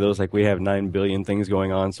basically one of those, we have 9 billion things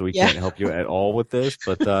going on, so we can't help you at all with this,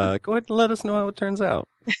 but go ahead and let us know how it turns out.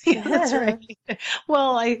 Yeah, that's right.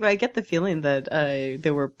 Well, I get the feeling that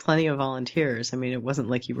there were plenty of volunteers. I mean, it wasn't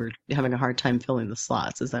like you were having a hard time filling the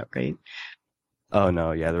slots. Is that right? Oh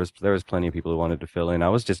no, yeah, there was plenty of people who wanted to fill in. I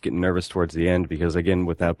was just getting nervous towards the end because, again,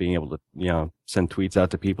 without being able to, send tweets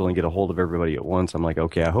out to people and get a hold of everybody at once, I'm like,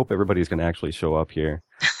 okay, I hope everybody's going to actually show up here.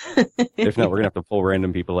 If not, we're going to have to pull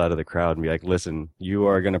random people out of the crowd and be like, listen, you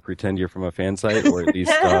are going to pretend you're from a fan site, or at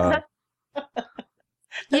least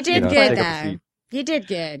You did good, take up a though. seat. You did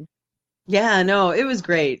good. Yeah, no, it was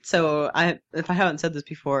great. So if I haven't said this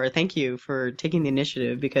before, thank you for taking the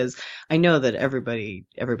initiative, because I know that everybody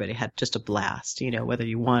had just a blast, whether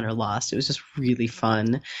you won or lost. It was just really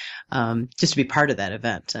fun, just to be part of that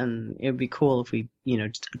event. And it would be cool if we,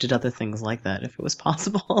 just did other things like that if it was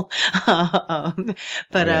possible.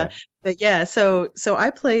 But yeah, so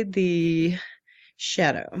I played the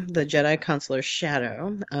Shadow, the Jedi Consular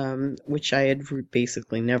Shadow, which I had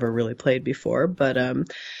basically never really played before, but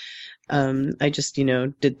I just,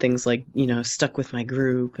 did things like, stuck with my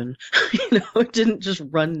group and, didn't just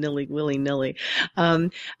run willy-nilly. I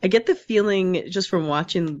get the feeling just from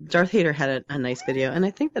watching, Darth Vader had a nice video, and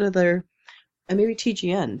I think that maybe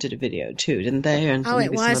TGN did a video too, didn't they? And Oh, it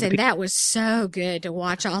maybe some was, other and people. that was so good to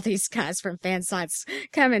watch all these guys from fan sites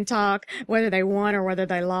come and talk, whether they won or whether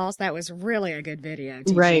they lost. That was really a good video.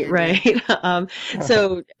 TGN Right. did.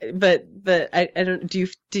 So, but I don't,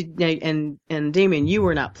 and Damien, you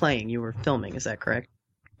were not playing, you were filming, is that correct?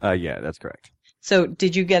 Yeah, that's correct. So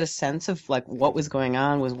did you get a sense of what was going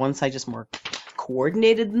on? Was one side just more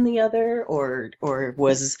coordinated than the other, or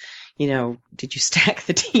was, did you stack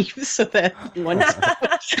the teams so that one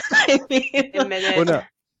I mean, Well, no.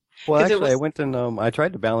 Well, 'Cause it actually, was- I went and I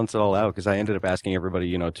tried to balance it all out because I ended up asking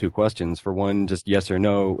everybody, 2 questions. For one, just yes or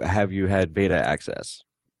no, have you had beta access?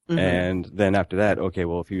 Mhm. And then after that, okay,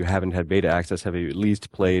 well, if you haven't had beta access, have you at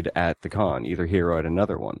least played at the con, either here or at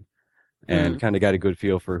another one? And kind of got a good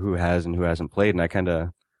feel for who has and who hasn't played, and I kind of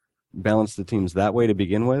balanced the teams that way to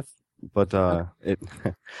begin with. But I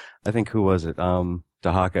think, who was it?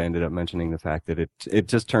 Dahaka ended up mentioning the fact that it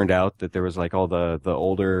just turned out that there was all the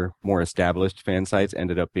older, more established fan sites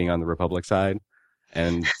ended up being on the Republic side,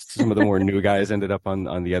 and some of the more new guys ended up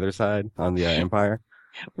on the other side, on the Empire.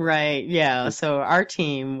 Right, yeah. So our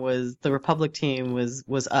team the Republic team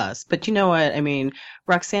was us. But you know what? I mean,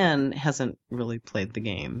 Roxanne hasn't really played the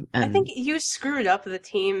game. And I think you screwed up the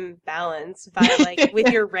team balance by with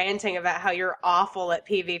your ranting about how you're awful at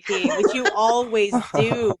PvP, which you always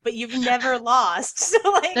do, but you've never lost. So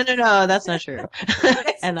No, that's not true.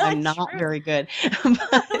 And I'm not true. very good.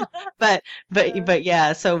 but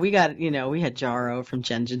yeah, so we got, we had Jaro from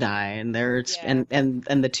Gen Jedi, and there's and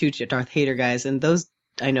the 2 Darth Hader guys, and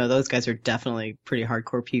I know those guys are definitely pretty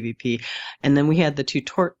hardcore PvP. And then we had the 2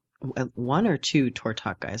 1 or 2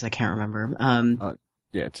 Tortok guys, I can't remember.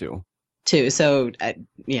 Yeah, 2. 2. So I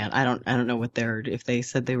don't know if they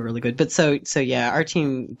said they were really good, but so yeah, our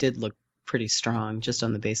team did look pretty strong just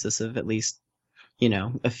on the basis of at least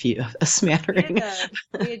a smattering.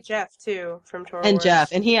 We had Jeff too from Tor And Wars.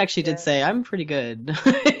 Jeff, and he actually did say, "I'm pretty good."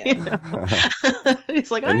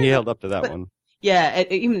 He's like, And he held up to that one. Yeah,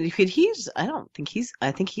 even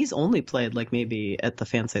I think he's only played maybe at the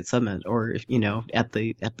Fansite Summit or at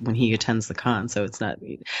when he attends the con. So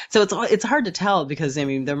it's hard to tell because I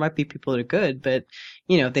mean there might be people that are good, but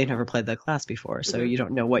they've never played that class before, so you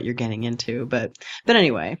don't know what you're getting into. But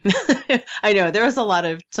anyway, I know there was a lot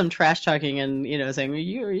of some trash talking and saying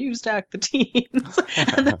you stack the teams,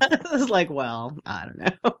 and I was like, well, I don't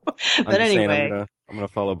know, but anyway. I'm going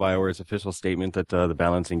to follow BioWare's official statement that the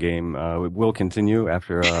balancing game will continue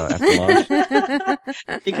after launch.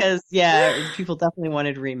 Because people definitely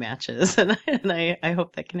wanted rematches, and I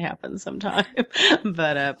hope that can happen sometime.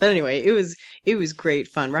 But anyway, it was great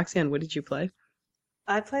fun. Roxanne, what did you play?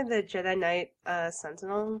 I played the Jedi Knight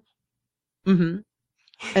Sentinel. Mm-hmm.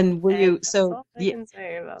 And were you That's so? all I Yeah. can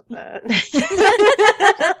say about that.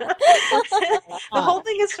 The whole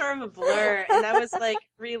thing is sort of a blur, and I was like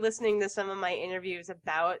re-listening to some of my interviews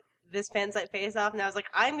about this Fansite Face-Off, and I was like,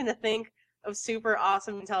 I'm gonna think of super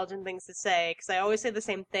awesome, intelligent things to say, because I always say the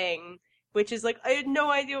same thing, which is like, I had no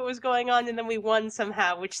idea what was going on, and then we won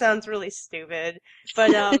somehow, which sounds really stupid,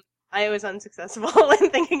 but I was unsuccessful in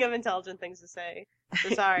thinking of intelligent things to say.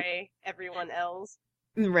 So sorry, everyone else.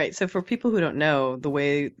 Right. So for people who don't know, the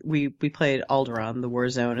way we played Alderaan, the war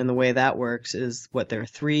zone, and the way that works is there are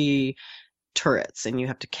 3 turrets, and you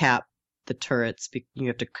have to cap the turrets. You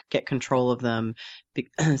have to get control of them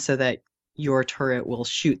so that your turret will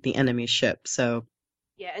shoot the enemy ship. So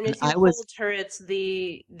Yeah, and if you hold turrets,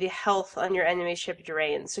 the health on your enemy ship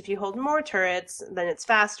drains. So if you hold more turrets, then it's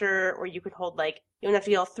faster, or you could hold you don't have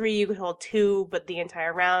to get all 3, you could hold 2, but the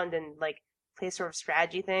entire round and play sort of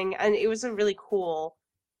strategy thing. And it was a really cool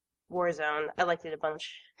Warzone. I liked it a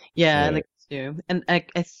bunch. Yeah, I like it too. And I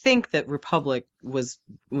think that Republic was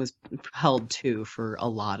held too for a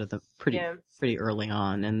lot of the pretty early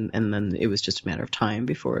on, and then it was just a matter of time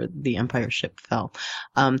before the Empire ship fell.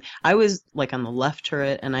 I was on the left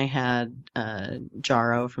turret, and I had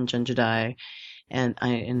Jaro from Jedi,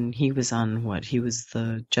 and he was on he was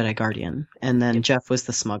the Jedi Guardian, and then Jeff was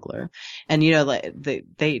the smuggler. And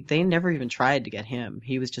they never even tried to get him.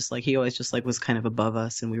 He was just he always just was kind of above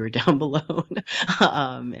us, and we were down below.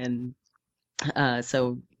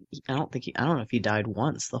 So I don't know if he died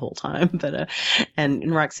once the whole time, but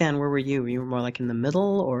and Roxanne, where were you? Were you more in the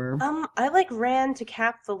middle, or? I ran to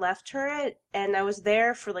cap the left turret, and I was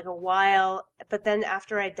there for a while, but then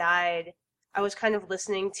after I died, I was kind of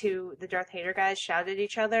listening to the Darth Vader guys shout at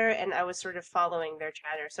each other, and I was sort of following their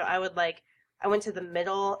chatter. So I would I went to the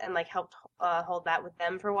middle and helped hold that with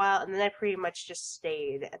them for a while, and then I pretty much just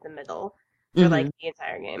stayed at the middle for the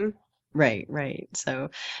entire game. Right. So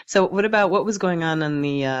what was going on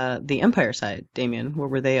the Empire side, Damien? What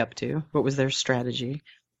were they up to? What was their strategy?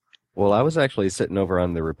 Well, I was actually sitting over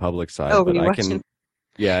on the Republic side, but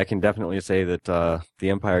I can definitely say that the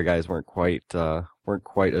Empire guys weren't quite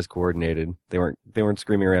as coordinated. They weren't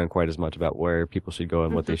screaming around quite as much about where people should go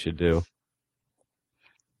and what they should do.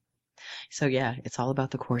 So yeah, it's all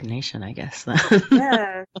about the coordination, I guess.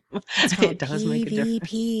 Yeah, it does make a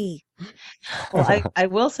difference. Well, I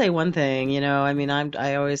will say one thing.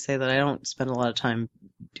 I always say that I don't spend a lot of time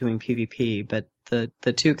doing PvP, but the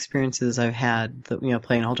 2 experiences I've had,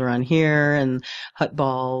 playing Alderaan here and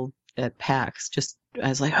Huttball at PAX, I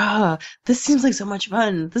was like, this seems like so much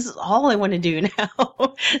fun. This is all I want to do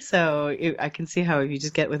now. So I can see how if you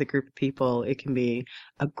just get with a group of people, it can be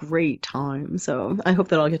a great time. So I hope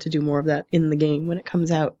that I'll get to do more of that in the game when it comes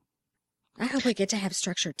out. I hope we get to have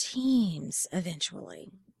structured teams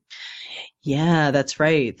eventually. Yeah, that's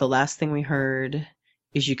right. The last thing we heard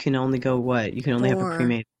is you can only go what? You can only have a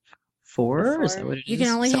pre-made 4? Is that what it is? You can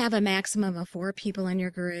only have a maximum of 4 people in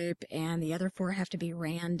your group, and the other 4 have to be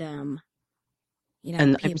random.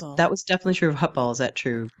 People. That was definitely true of Huttball. Is that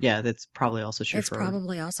true? Yeah, that's probably also true. It's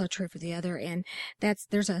probably also true for the other, and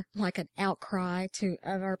there's an outcry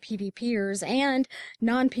of our PvPers and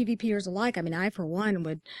non-PvPers alike. I mean, I for one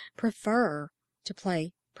would prefer to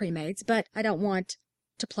play pre-mates, but I don't want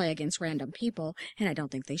to play against random people, and I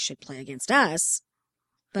don't think they should play against us.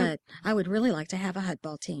 But I would really like to have a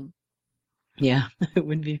Huttball team. Yeah, it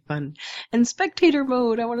would be fun. And spectator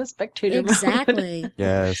mode. I want a spectator mode. Exactly.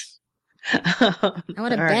 Yes. I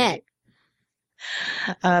want to bet.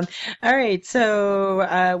 All right,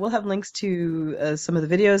 so we'll have links to some of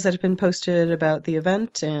the videos that have been posted about the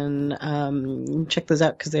event, and check those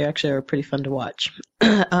out because they actually are pretty fun to watch.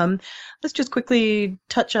 Let's just quickly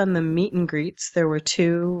touch on the meet and greets. There were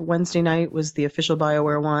 2. Wednesday night was the official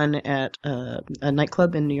BioWare one at a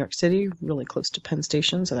nightclub in New York City, really close to Penn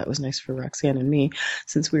Station, so that was nice for Roxanne and me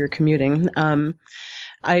since we were commuting.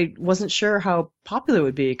 I wasn't sure how popular it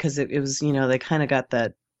would be because it was, they kind of got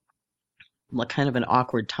that kind of an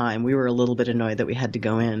awkward time. We were a little bit annoyed that we had to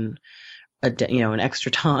go in an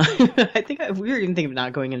extra time. I think we were even thinking of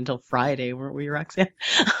not going in until Friday, weren't we, Roxanne?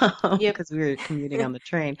 Because we were commuting on the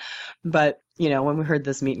train. But when we heard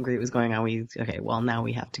this meet and greet was going on, now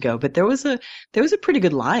we have to go. But there was a pretty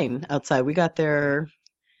good line outside. We got there,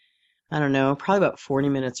 I don't know, probably about 40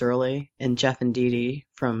 minutes early, and Jeff and Dee Dee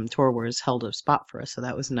from Tour Wars held a spot for us, so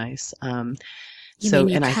that was nice. You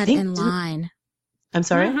cut in line. I'm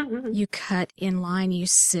sorry? You cut in line, you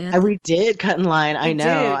sit. We did cut in line, I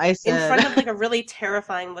know. I said... In front of a really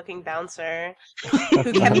terrifying looking bouncer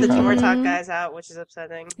who kept the Tour Talk guys out, which is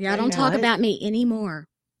upsetting. Yeah, don't talk about me anymore.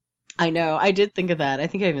 I know. I did think of that. I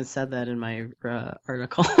think I even said that in my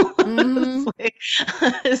article.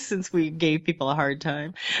 Mhm. Since we gave people a hard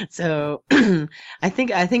time. So I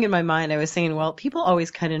think in my mind I was saying, well, people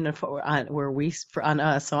always cut in on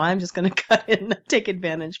us, so I'm just going to cut in and take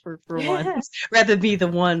advantage for once, rather be the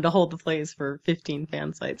one to hold the place for 15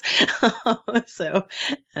 fan sites. So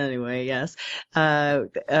anyway, yes.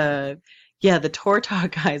 Yeah, the Tor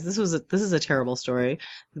Talk guys. This is a terrible story.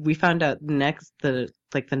 We found out the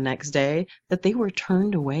next day that they were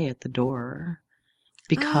turned away at the door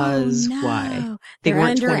because Oh, why? no. They They're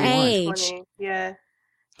weren't 21. underage. 20. Yeah.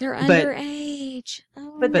 They're But- underage.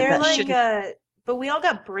 Oh, But But they're that like, shouldn't- but we all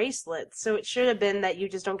got bracelets, so it should have been that you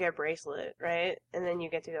just don't get a bracelet, right? And then you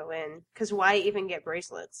get to go in. Because why even get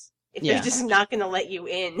bracelets? If Yeah. they're just not going to let you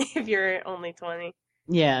in if you're only 20.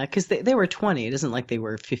 Yeah, because they were 20. It isn't like they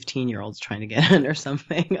were 15-year-olds trying to get in or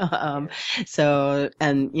something. So,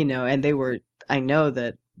 and and they were. I know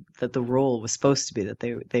that the rule was supposed to be that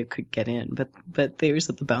they could get in, but they were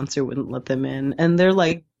that the bouncer wouldn't let them in, and they're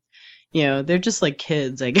like, they're just like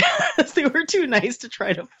kids, I guess. They were too nice to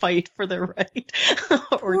try to fight for their right.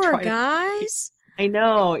 poor guys. I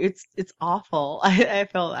know, it's awful. I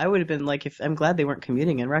felt I would have been like, I'm glad they weren't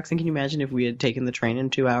commuting in. Roxanne, can you imagine if we had taken the train in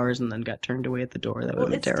 2 hours and then got turned away at the door? That would have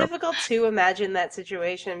been It's terrible. difficult to imagine that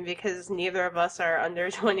situation because neither of us are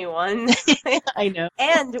under 21. I know.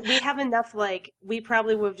 And we have enough, we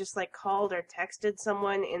probably would have just, called or texted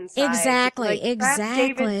someone inside. Exactly, Grab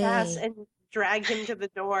David exactly. Bass and drag him to the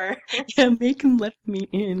door. Yeah, make him let me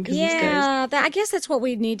in. 'Cause these guys... Yeah, I guess that's what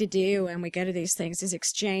we need to do when we go to these things is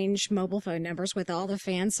exchange mobile phone numbers with all the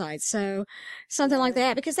fan sites. So something like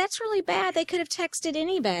that, because that's really bad. They could have texted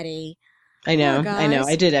anybody. I know, Poor I know. guys.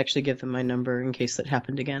 I did actually give them my number in case that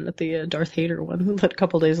happened again at the Darth Hader one a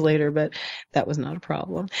couple days later, but that was not a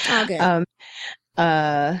problem. Oh,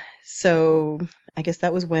 good. So I guess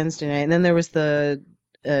that was Wednesday night, and then there was the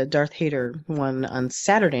Darth Hader one on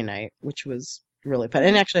Saturday night, which was really fun.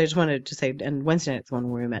 And actually, I just wanted to say, and Wednesday night's the one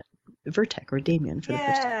where we met Vertek or Damien for the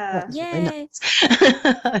first time. That was really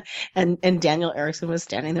nice. and Daniel Erickson was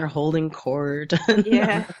standing there holding court.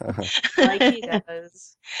 Yeah, like he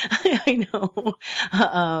does. I know.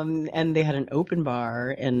 And they had an open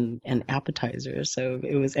bar and appetizers, so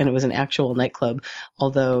it was an actual nightclub.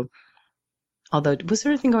 Although, was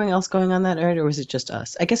there anything else going on that night, or was it just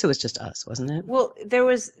us? I guess it was just us, wasn't it? Well, there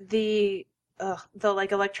was the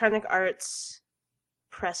electronic arts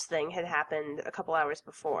press thing had happened a couple hours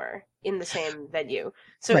before in the same venue.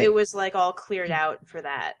 So Right. it was all cleared out for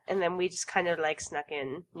that. And then we just kind of snuck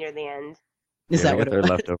in near the end. Is Yeah, that we what got it their was?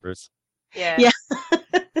 leftovers. Yeah. Yeah.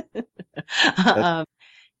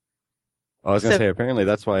 I was gonna So- say apparently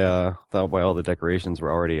that's why all the decorations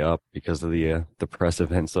were already up because of the press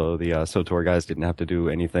event. So the SOTOR guys didn't have to do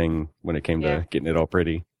anything when it came Yeah. to getting it all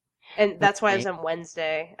pretty. And that's why it was on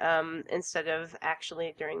Wednesday, instead of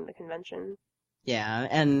actually during the convention. Yeah,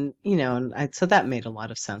 and so that made a lot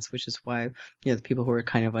of sense, which is why the people who were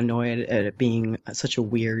kind of annoyed at it being such a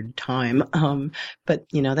weird time. But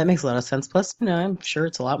that makes a lot of sense. Plus, I'm sure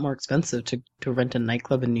it's a lot more expensive to rent a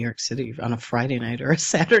nightclub in New York City on a Friday night or a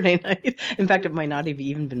Saturday night. In fact, it might not have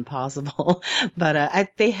even been possible. But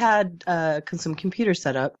they had some computers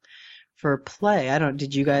set up for play.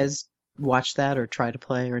 Did you guys watch that or try to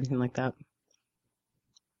play or anything like that?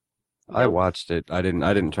 I watched it. I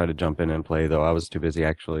didn't try to jump in and play though. I was too busy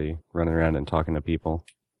actually running around and talking to people.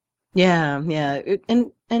 Yeah.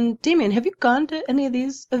 And Damien, have you gone to any of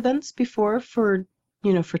these events before for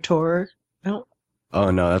Tor? Oh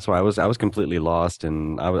no, that's why I was completely lost,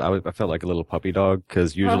 and I felt like a little puppy dog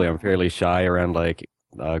because usually I'm fairly shy around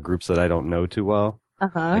groups that I don't know too well.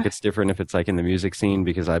 Uh-huh. It's different if it's in the music scene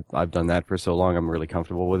because I've done that for so long. I'm really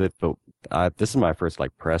comfortable with it. But this is my first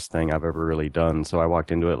press thing I've ever really done. So I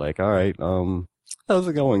walked into it all right, how's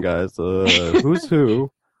it going, guys? Who's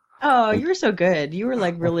who? Oh, you were so good. You were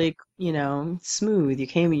really, smooth. You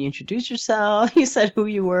came and you introduced yourself. You said who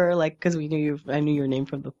you were, because I knew your name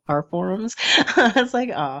from our forums. It's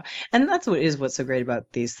oh, and that's what's so great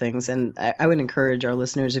about these things. And I would encourage our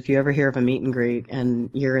listeners, if you ever hear of a meet and greet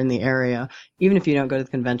and you're in the area, even if you don't go to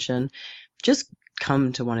the convention, just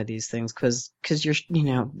come to one of these things because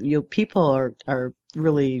people are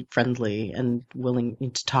really friendly and willing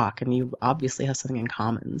to talk, and you obviously have something in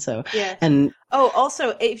common. So Yeah. and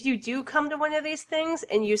Also, if you do come to one of these things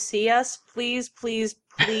and you see us, please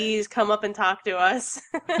come up and talk to us.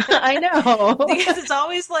 I know Because it's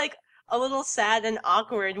always a little sad and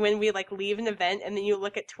awkward when we like leave an event and then you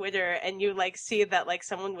look at Twitter and you like see that like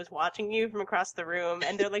someone was watching you from across the room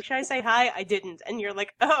and they're like, "Should I say hi?" I didn't, and you're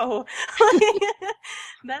like, "Oh,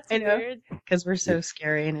 that's weird." Because we're so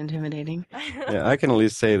scary and intimidating. Yeah, I can at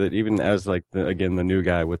least say that even as like the new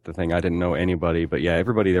guy with the thing, I didn't know anybody, but yeah,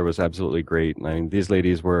 everybody there was absolutely great. I mean, these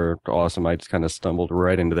ladies were awesome. I just kind of stumbled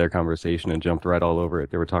right into their conversation and jumped right all over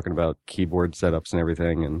it. They were talking about keyboard setups and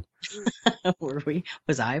everything, and Were we?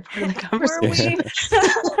 Was I part of the conversation?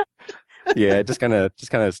 Were we? yeah, just kind of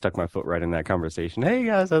stuck my foot right in that conversation. Hey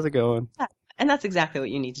guys, how's it going? And that's exactly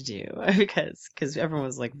what you need to do because everyone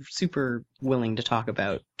was like super willing to talk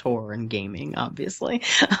about Tor and gaming, obviously.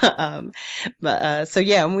 So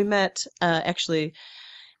yeah, and we met actually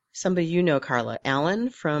somebody you know, Carla, Alan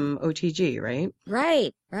from OTG, right?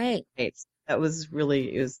 Right. That was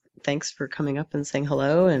thanks for coming up and saying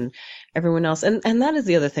hello, and everyone else. And that is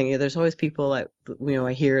the other thing. There's always people that,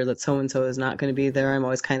 I hear that so and so is not going to be there. I'm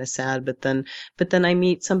always kind of sad, but then I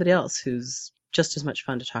meet somebody else who's just as much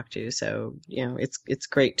fun to talk to. So, it's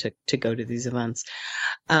great to go to these events.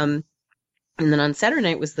 And then on Saturday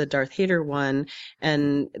night was the Darth Vader one,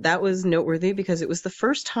 and that was noteworthy because it was the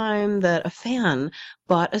first time that a fan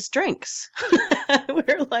bought us drinks.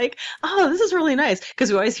 We're like, oh, this is really nice,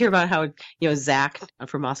 because we always hear about how Zach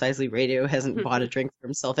from Mos Eisley Radio hasn't bought a drink for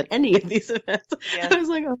himself at any of these events. Yeah. I was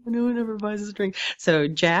like, oh, no one ever buys us a drink. So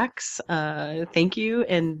Jax, thank you,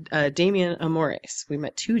 and Damien Amores. We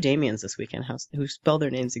met two Damiens this weekend who spell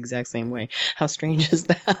their names the exact same way. How strange is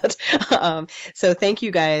that? So thank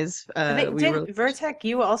you guys. Vertec,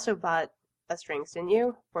 you also bought us drinks, didn't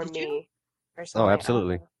you? Or Did me? you? Or something. Oh,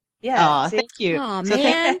 absolutely. Yeah. Aw, see? thank you. Oh So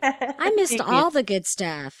man, I missed Thank you. all the good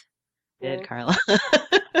stuff. Did Carla? Dad,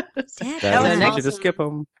 That That was was awesome. you just skip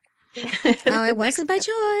them. Oh, it wasn't by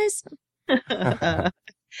choice.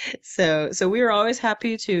 So we are always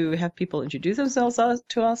happy to have people introduce themselves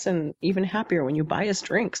to us, and even happier when you buy us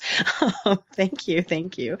drinks. Thank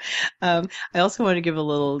you. I also want to give a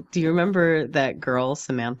little. Do you remember that girl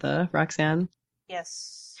Samantha, Roxanne?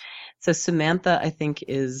 Yes. So Samantha, I think,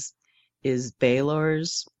 is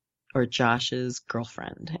Baylor's or Josh's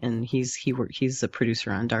girlfriend, and he's a producer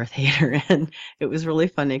on Darth Vader, and it was really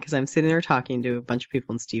funny because I'm sitting there talking to a bunch of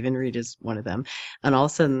people, and Stephen Reed is one of them, and all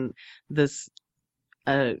of a sudden this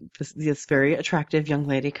very attractive young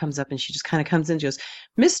lady comes up, and she just kind of comes in and goes,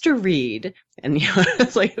 "Mr. Reed," and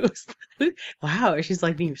it's like, wow, she's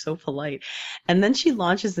like being so polite, and then she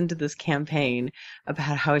launches into this campaign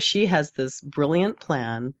about how she has this brilliant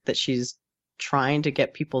plan that she's trying to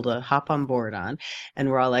get people to hop on board on, and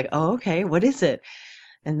we're all like, oh, okay, what is it?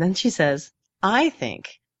 And then she says, I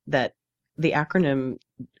think that the acronym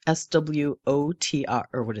SWOTR,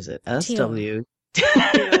 or what is it? SW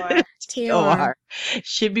TOR.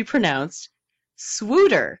 should be pronounced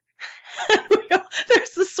swooter.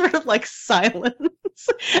 There's this sort of like silence,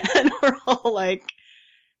 and we're all like,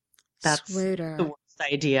 that's Swooter. the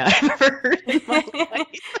worst idea I've ever heard in my life.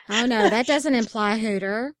 Oh no, that doesn't imply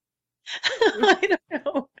Hooter. I don't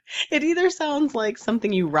know. It either sounds like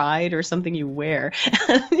something you ride or something you wear.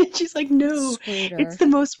 And she's like, no, Swooter. it's the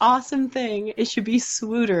most awesome thing. It should be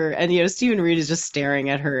swooter. And, Stephen Reed is just staring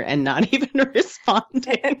at her and not even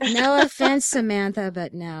responding. No offense, Samantha,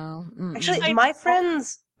 but no. Mm-mm. Actually, my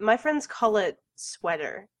friends call it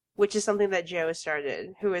sweater, which is something that Joe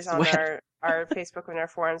started, who is on Sweater. our Facebook and our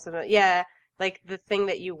forums. And yeah, like the thing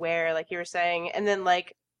that you wear, like you were saying, and then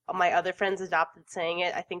like my other friends adopted saying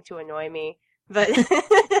it, I think to annoy me. But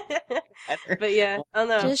but yeah, I don't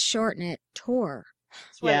know. Just shorten it. Tor.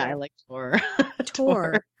 Yeah, I like Tor.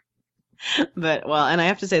 Tor. But, well, and I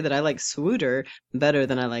have to say that I like swooter better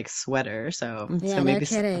than I like sweater. So Yeah, so no maybe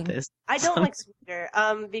kidding. I don't like sweater,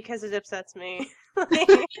 because it upsets me.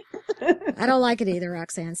 I don't like it either,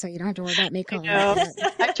 Roxanne, so you don't have to worry about me calling know.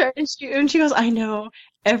 it. I tried, and she goes, I know,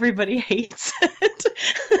 everybody hates it.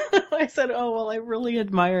 I said, oh, well, I really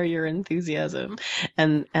admire your enthusiasm,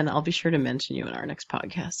 and I'll be sure to mention you in our next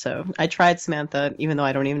podcast. So I tried Samantha, even though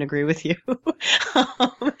I don't even agree with you.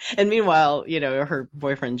 And meanwhile, her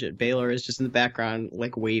boyfriend Baylor is just in the background,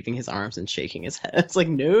 like waving his arms and shaking his head. It's like,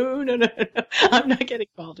 no, I'm not getting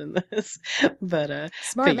involved in this. But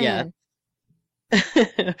Smart but yeah.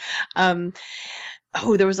 man.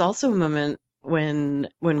 There was also a moment when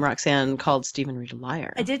Roxanne called Stephen Reed a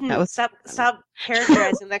liar. I didn't. That was Stop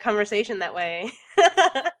characterizing that conversation that way.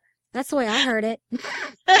 That's the way I heard it.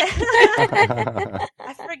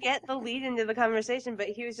 I forget the lead into the conversation, but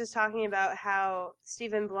he was just talking about how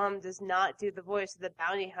Stephen Blum does not do the voice of the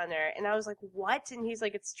bounty hunter, and I was like, what? And he's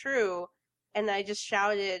like, it's true. And I just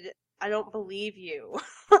shouted, I don't believe you.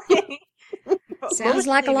 Sounds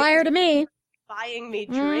like a liar to me. buying me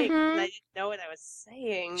drinks, and I didn't know what I was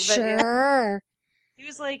saying. But Sure. he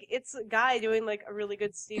was like, it's a guy doing like a really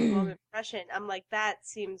good Steve Blum impression. I'm like, that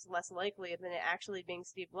seems less likely than it actually being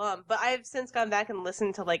Steve Blum. But I've since gone back and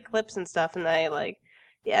listened to like clips and stuff, and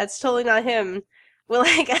yeah, it's totally not him. Well,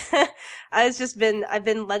 like, I've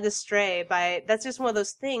been led astray by, that's just one of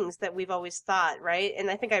those things that we've always thought, right? And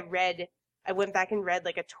I think I went back and read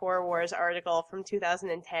like a Tour Wars article from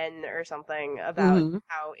 2010 or something about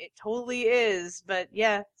how it totally is. But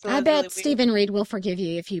yeah, so I bet Stephen Reed will forgive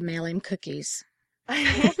you if you mail him cookies.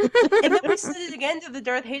 And then we said it again to the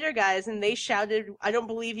Darth Hater guys, and they shouted, "I don't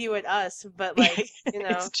believe you" at us. But like, you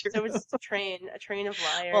know, so it was just a train of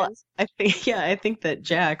liars. Well, I think that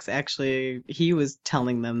Jax actually, he was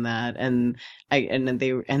telling them that, and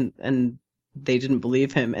they didn't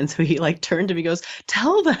believe him, and so he like turned to me, goes,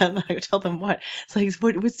 "Tell them." I would tell them what? It's like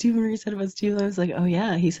what Stephen Reed said about Steve. I was like, "Oh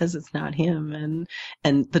yeah, he says it's not him,"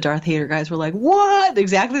 and the Darth Hater guys were like, "What?"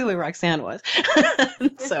 Exactly the way Roxanne was.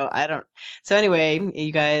 So I don't. So anyway,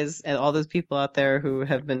 you guys and all those people out there who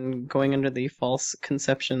have been going under the false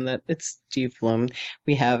conception that it's Steve Blum,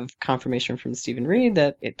 we have confirmation from Stephen Reed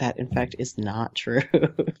that that in fact is not true.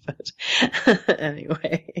 But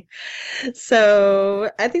anyway,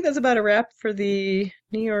 so I think that's about a wrap for the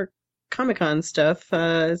New York Comic-Con stuff.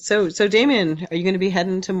 So Damien, are you going to be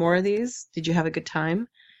heading to more of these? Did you have a good time?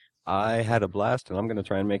 I had a blast, and I'm going to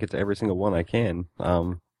try and make it to every single one I can.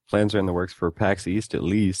 Plans are in the works for PAX East at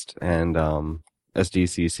least, and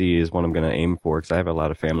SDCC is one I'm going to aim for because I have a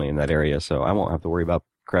lot of family in that area, so I won't have to worry about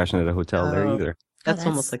crashing at a hotel there either. That's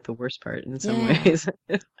almost like the worst part in some ways.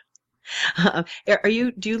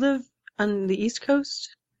 Do you live on the East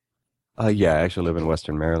Coast? Yeah, I actually live in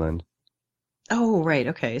Western Maryland. Oh, right.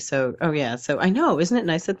 Okay. So, So I know, isn't it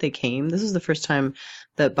nice that they came? This is the first time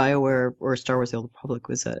that BioWare or Star Wars: The Old Republic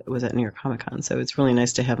was at New York Comic Con. So it's really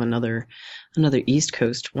nice to have another East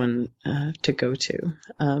Coast one to go to.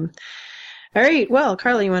 All right. Well,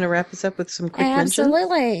 Carla, you want to wrap us up with some quick mentions?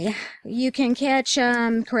 Absolutely. You can catch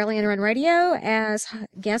Corellian Run Radio as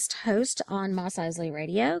guest host on Moss Isley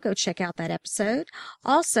Radio. Go check out that episode.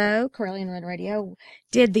 Also, Corellian Run Radio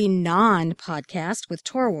did the non-podcast with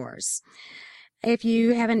Tour Wars. If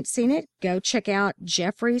you haven't seen it, go check out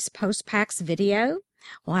Jeffrey's post-PAX video.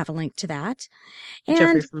 We'll have a link to that. And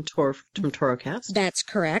Jeffrey from Torocast. That's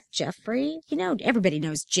correct, Jeffrey. You know, everybody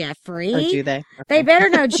knows Jeffrey. Oh, do they? Okay. They better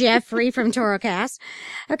know Jeffrey from Torocast.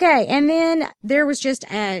 Okay, and then there was just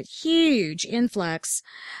a huge influx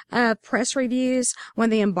of press reviews when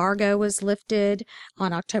the embargo was lifted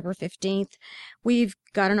on October 15th. We've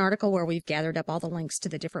got an article where we've gathered up all the links to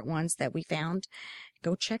the different ones that we found.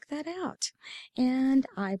 Go check that out. And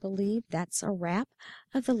I believe that's a wrap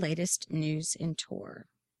of the latest news in tour.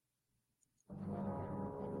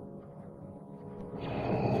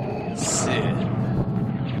 Sith.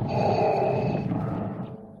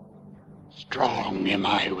 Strong am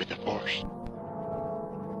I with the Force.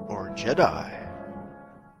 Or Jedi.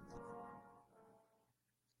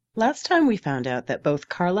 Last time we found out that both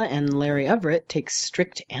Carla and Larry Everett take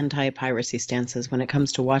strict anti-piracy stances when it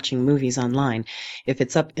comes to watching movies online. If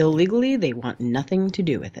it's up illegally, they want nothing to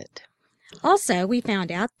do with it. Also, we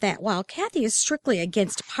found out that while Kathy is strictly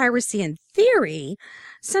against piracy in theory,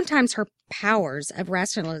 sometimes her powers of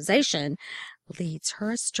rationalization leads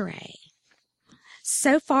her astray.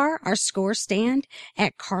 So far, our scores stand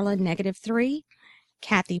at Carla -3,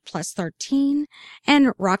 Kathy +13,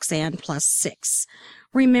 and Roxanne +6.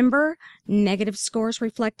 Remember, negative scores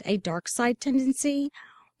reflect a dark side tendency,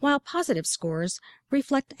 while positive scores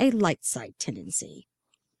reflect a light side tendency.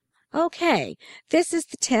 Okay, this is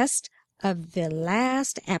the test of the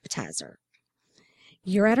last appetizer.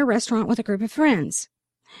 You're at a restaurant with a group of friends.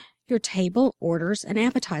 Your table orders an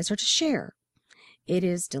appetizer to share. It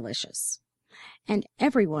is delicious, and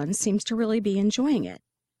everyone seems to really be enjoying it.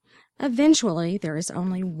 Eventually, there is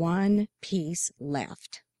only one piece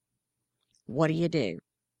left. What do?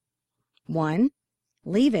 1,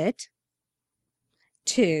 leave it.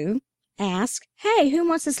 2, ask, "Hey, who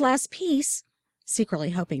wants this last piece?" secretly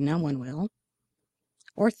hoping no one will.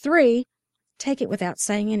 Or 3, take it without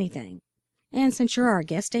saying anything. And since you're our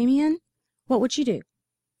guest, Damien, what would you do?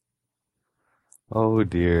 Oh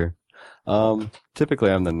dear.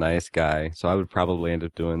 Typically I'm the nice guy, so I would probably end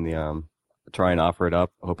up doing the try and offer it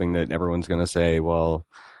up, hoping that everyone's gonna say, well,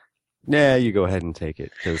 yeah, you go ahead and take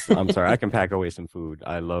it, because I'm sorry, I can pack away some food.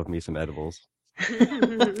 I love me some edibles.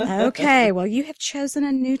 Okay, well, you have chosen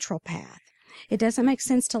a neutral path. It doesn't make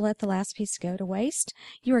sense to let the last piece go to waste.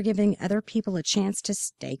 You are giving other people a chance to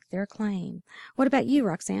stake their claim. What about you,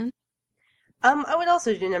 Roxanne? I would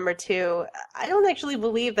also do number two. I don't actually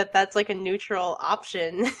believe that that's like a neutral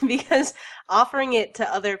option because offering it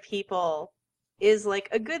to other people is like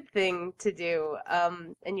a good thing to do.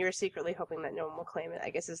 And you're secretly hoping that no one will claim it, I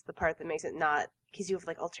guess is the part that makes it not because you have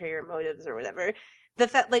like ulterior motives or whatever. The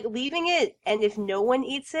fact like leaving it and if no one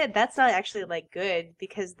eats it, that's not actually like good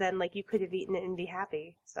because then like you could have eaten it and be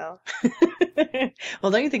happy. So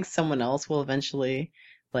Well, don't you think someone else will eventually,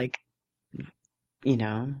 like,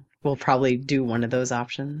 will probably do one of those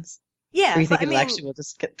options? yeah, Or you think but I it mean, actually will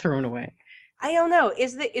just get thrown away? I don't know.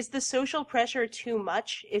 Is the social pressure too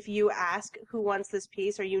much if you ask who wants this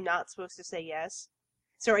piece? Are you not supposed to say yes?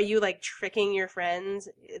 So are you like tricking your friends?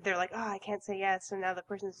 They're like, oh, I can't say yes, so now the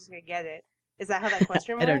person's just gonna get it. Is that how that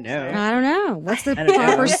question works? I don't know. I don't know. What's the I don't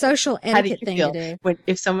proper know. social How do you etiquette thing feel to do? when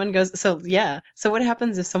if someone goes? So yeah. So what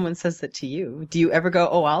happens if someone says that to you? Do you ever go,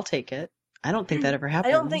 "Oh, I'll take it"? I don't think that ever I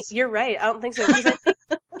happens. don't think you're right. I don't think so. Because I think,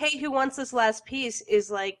 hey, who wants this last piece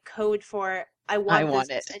is like code for I want want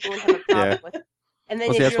this. it. Does anyone have a problem Yeah. with it? And then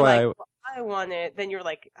Well, see, if that's you're why like, well, I want it, then you're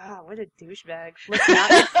like, ah, what a douchebag. Let's not.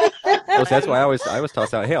 Well, see, that's why I always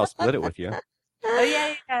toss out, hey, I'll split it with you.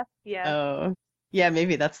 Oh yeah. Oh, yeah.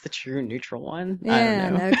 Maybe that's the true neutral one. I Yeah,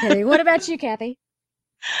 don't know. no kidding. What about you, Kathy?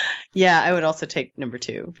 Yeah, I would also take number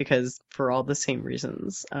two because for all the same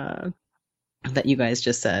reasons that you guys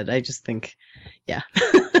just said. I just think, yeah,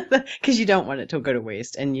 because you don't want it to go to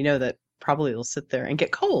waste, and you know that probably it'll sit there and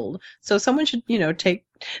get cold. So someone should, take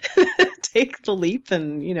take the leap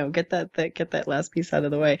and get that last piece out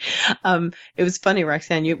of the way. It was funny,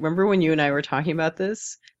 Roxanne. You remember when you and I were talking about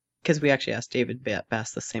this? Because we actually asked David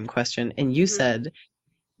Bass the same question, and you said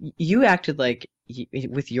you acted like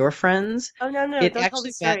with your friends. Oh no, It don't tell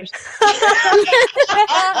actually the story.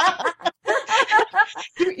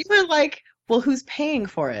 You were like, well, who's paying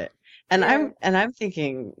for it? And I'm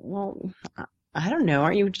thinking, well, I don't know.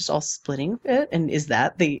 Aren't you just all splitting it? And is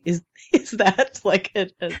that like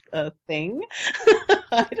a thing?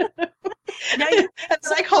 I don't know. Now And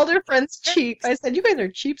then I called her friends cheap. I said, you guys are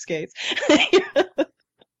cheapskates.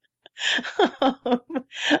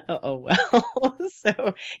 Oh well.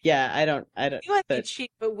 So yeah, I don't. You might be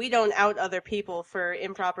cheap, but we don't out other people for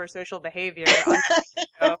improper social behavior. On the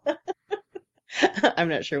show. I'm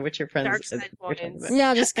not sure what your friends Dark side you're talking points. about.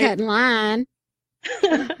 Yeah, just cut in line.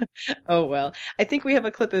 Oh well, I think we have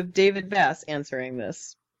a clip of David Bass answering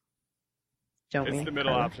this. Don't we? It's the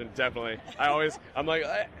middle option, definitely. I'm like,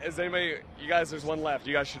 is anybody, you guys, there's one left.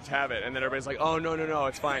 You guys should have it. And then everybody's like, oh, no,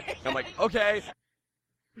 it's fine. And I'm like, okay.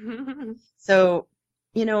 So,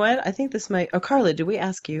 you know what? I think this might. Oh, Carla, did we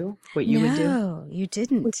ask you what you would do? No, you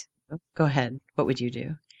didn't. Go ahead. What would you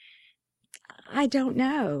do? I don't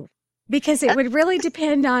know. Because it would really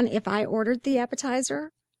depend on if I ordered the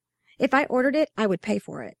appetizer. If I ordered it, I would pay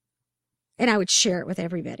for it. And I would share it with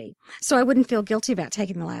everybody. So I wouldn't feel guilty about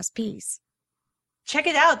taking the last piece. Check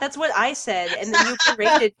it out. That's what I said, and then you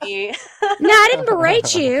berated me. No, I didn't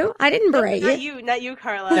berate you. I didn't berate you. Not you,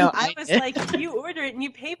 Carla. No, I was like, if you order it and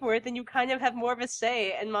you pay for it, then you kind of have more of a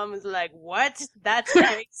say. And Mom was like, what? That's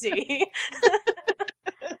crazy.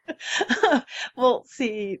 Well,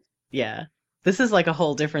 see, yeah, this is like a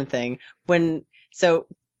whole different thing. This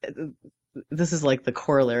is like the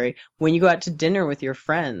corollary. When you go out to dinner with your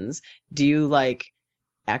friends, do you like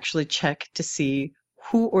actually check to see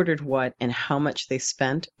who ordered what and how much they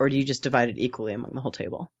spent, or do you just divide it equally among the whole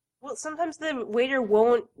table? Well, sometimes the waiter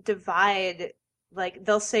won't divide. Like,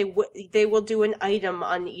 they'll say they will do an item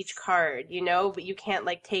on each card, but you can't,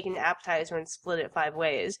 like, take an appetizer and split it 5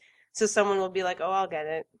 ways. So someone will be like, oh, I'll get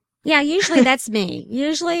it. Yeah, usually that's me.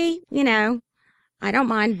 Usually, I don't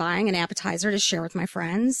mind buying an appetizer to share with my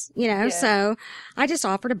friends, so I just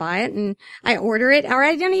offer to buy it and I order it, or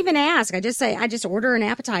I don't even ask. I just say, I just order an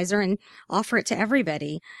appetizer and offer it to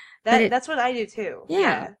everybody. That's what I do too.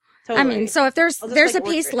 Yeah. Totally. I mean, so if there's like, a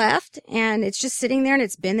piece left and it's just sitting there and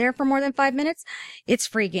it's been there for more than 5 minutes, it's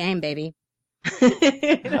free game, baby.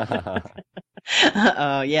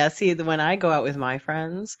 Oh, yeah. See, when I go out with my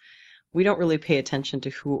friends, we don't really pay attention to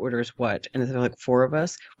who orders what. And if there are like 4 of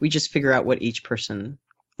us, we just figure out what each person,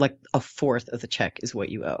 like a fourth of the check is what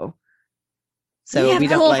you owe. So we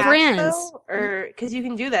don't like friends. Or because you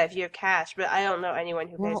can do that if you have cash, but I don't know anyone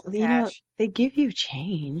who pays with cash. They give you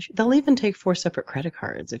change. They'll even take 4 separate credit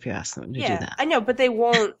cards if you ask them to do that. I know, but they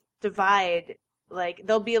won't divide. Like,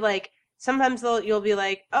 they'll be like, sometimes you'll be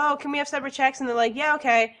like, oh, can we have separate checks? And they're like, yeah,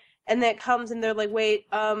 okay. And then it comes and they're like, wait,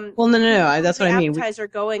 well, no, that's what I mean. Appetizer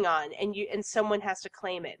going on, and someone has to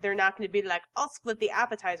claim it. They're not going to be like, I'll split the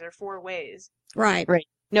appetizer 4 ways. Right.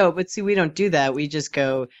 No, but see, we don't do that. We just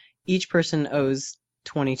go, each person owes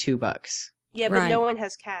 $22. Yeah, but Right. no one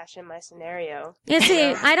has cash in my scenario. Yeah,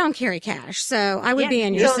 see, So- I don't carry cash, so I would Yeah, be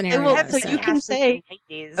in your so- scenario. so you can cash since say,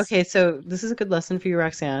 the 90s. okay, so this is a good lesson for you,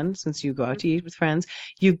 Roxanne, since you go out to eat with friends.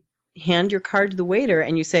 You hand your card to the waiter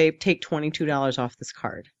and you say, take $22 off this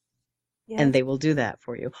card. Yeah. And they will do that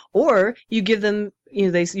for you. Or you give them,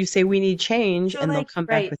 you say, we need change, So, and they'll like, come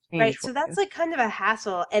back with change. Right, for so that's you. like kind of a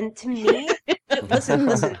hassle. And to me,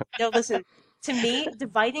 listen. To me,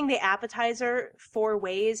 dividing the appetizer 4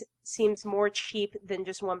 ways seems more cheap than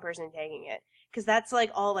just one person taking it. Because that's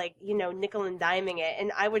like all like, nickel and diming it.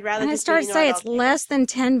 And I would rather And I just start be, to say what, it's I'll take less than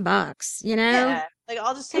 $10, you know? Yeah, like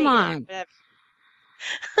I'll just take Come on. it.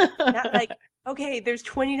 Whatever. Not like, okay, there's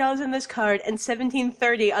 $20 on this card and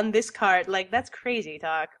 $17.30 on this card. Like, that's crazy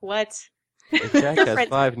talk. What? If Jack has Friends-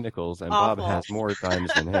 5 nickels and Bob Awful. has more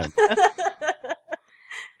dimes than him.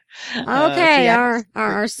 Okay, yeah.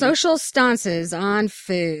 our social stances on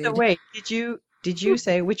food. So wait, did you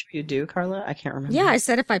say which you do, Carla? I can't remember. Yeah, I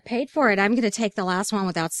said if I paid for it, I'm going to take the last one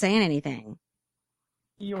without saying anything.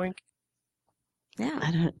 Yoink. Yeah.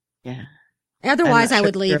 I don't. Yeah. Otherwise, I'm not I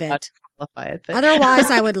would sure leave you're allowed it. to qualify it, but-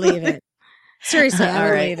 Otherwise, I would leave it. Seriously, I All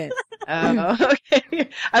would right. leave it. Oh, okay.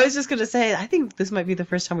 I was just going to say, I think this might be the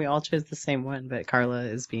first time we all chose the same one, but Carla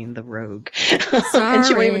is being the rogue. And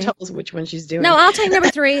she won't even Sorry. tell us which one she's doing. No, I'll take number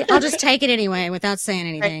 3. I'll just take it anyway without saying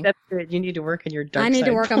Right, anything. that's good. You need to work on your dark I need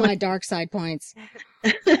to side work on my dark side points.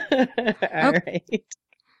 All right.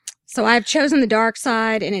 So I've chosen the dark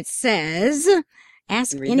side, and it says,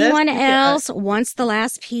 ask Read anyone this? Yeah. else once the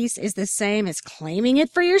last piece is the same as claiming it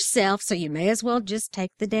for yourself, so you may as well just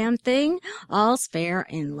take the damn thing. All's fair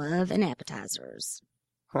in love and appetizers.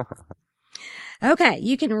 Okay,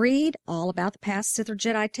 you can read all about the past Sith or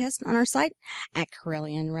Jedi test on our site at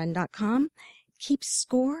CorellianRun.com. Keep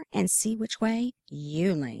score and see which way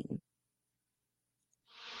you lean.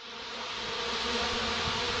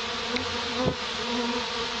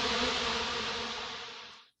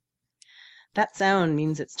 That sound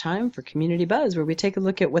means it's time for Community Buzz, where we take a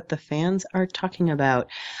look at what the fans are talking about.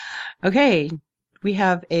 Okay, we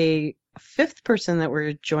have a 5th person that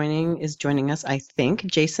we're joining us, I think,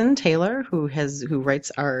 Jason Taylor, who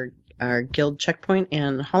writes our guild checkpoint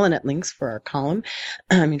and holonet links for our column,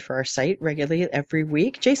 for our site regularly every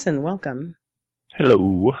week. Jason, welcome.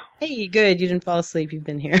 Hello. Hey, good. You didn't fall asleep. You've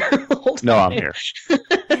been here. the whole No, I'm time. here.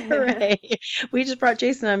 Hooray. We just brought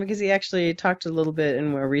Jason on because he actually talked a little bit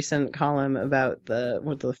in a recent column about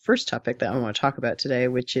the first topic that I want to talk about today,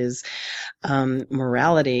 which is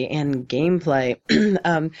morality and gameplay.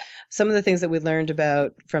 Some of the things that we learned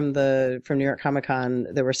about from New York Comic Con,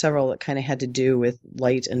 there were several that kind of had to do with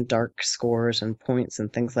light and dark scores and points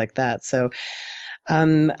and things like that. So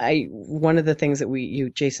one of the things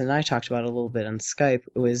that Jason and I talked about a little bit on Skype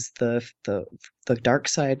was the dark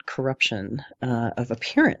side corruption of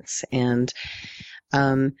appearance. And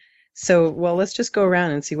let's just go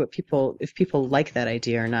around and see if people like that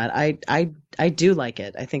idea or not. I do like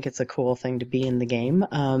it. I think it's a cool thing to be in the game.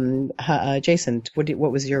 Jason,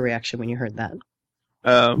 what was your reaction when you heard that?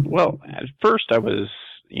 Well, at first I was,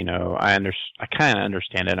 I kind of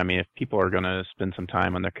understand it. I mean, if people are going to spend some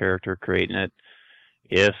time on their character creating it,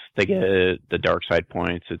 if they get the dark side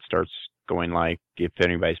points, it starts going like if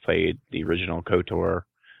anybody's played the original KOTOR,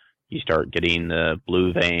 you start getting the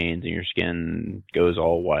blue veins and your skin goes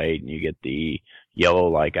all white and you get the yellow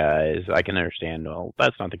like eyes. I can understand, well,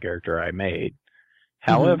 that's not the character I made.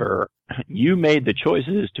 However, you made the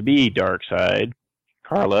choices to be dark side,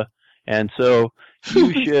 Carla, and so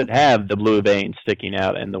you should have the blue veins sticking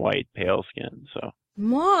out and the white pale skin. So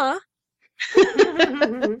Moi?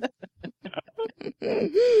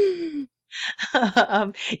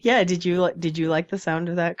 Yeah, did you like the sound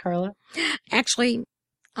of that, Carla? Actually,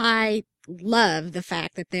 I love the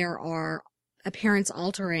fact that there are appearance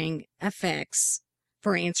altering effects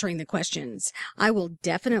for answering the questions. I will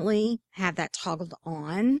definitely have that toggled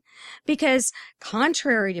on because,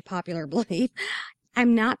 contrary to popular belief,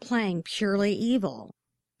 I'm not playing purely evil.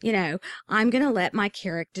 I'm going to let my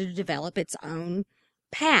character develop its own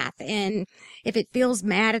path. And if it feels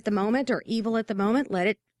mad at the moment or evil at the moment, let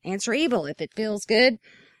it answer evil. If it feels good,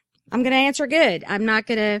 I'm going to answer good. I'm not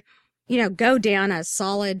going to, go down a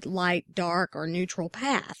solid, light, dark, or neutral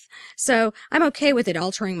path. So I'm okay with it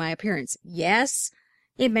altering my appearance. Yes,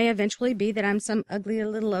 it may eventually be that I'm some ugly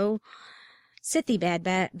little old Sithy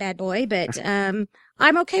bad boy, but I'm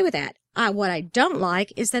okay with that. What I don't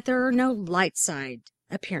like is that there are no light side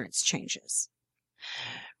appearance changes.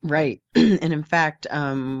 Right. And in fact,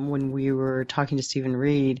 when we were talking to Stephen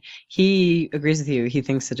Reed, he agrees with you. He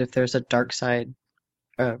thinks that if there's a dark side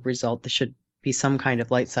result, there should be some kind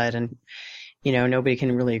of light side. And nobody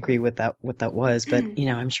can really agree with what that was, but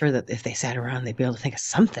I'm sure that if they sat around, they'd be able to think of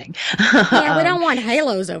something. Yeah, we don't want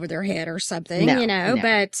halos over their head or something, No.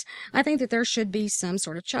 But I think that there should be some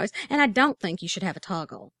sort of choice, and I don't think you should have a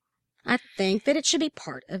toggle. I think that it should be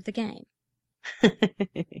part of the game.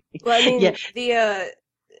 Well, I mean, Yeah. the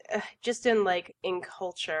just in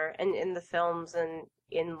culture and in the films and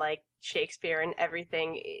in Shakespeare and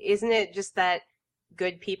everything, isn't it just that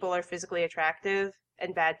good people are physically attractive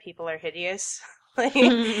and bad people are hideous?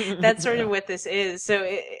 That's sort of what this is. So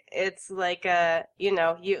it's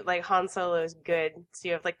you like Han Solo's good, so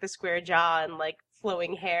you have the square jaw and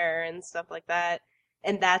flowing hair and stuff like that,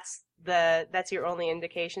 and that's your only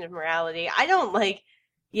indication of morality. I don't I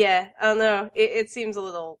don't know. It seems a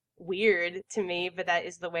little weird to me, but that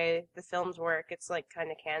is the way the films work. It's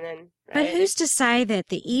kind of canon, right? But who's to say that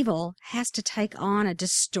the evil has to take on a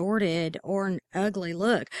distorted or an ugly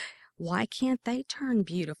look? Why can't they turn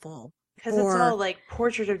beautiful? Because it's all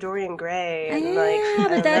Portrait of Dorian Gray and yeah, I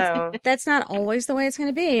but don't know. that's not always the way it's going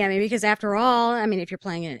to be. I mean, because after all, if you're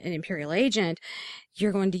playing an Imperial agent,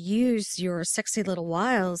 you're going to use your sexy little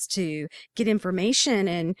wiles to get information,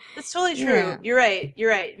 and That's totally true. Yeah. You're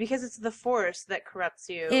right. Because it's the Force that corrupts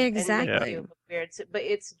you Exactly. and makes you look weird. But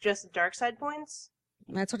it's just dark side points?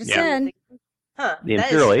 That's what it Yeah. said. Huh. The that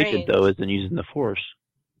is Imperial strange. agent, though, isn't using the Force.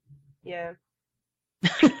 Yeah.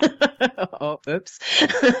 Oh, oops.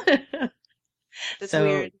 That's So,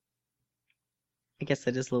 weird. I guess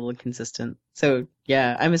that is a little inconsistent. So,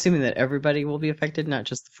 yeah, I'm assuming that everybody will be affected, not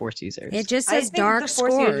just the Force users. It just I says think dark the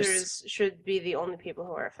Force scores. users should be the only people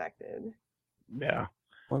who are affected. Yeah.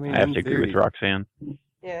 Well, I mean, I have in to agree with theory- Roxanne.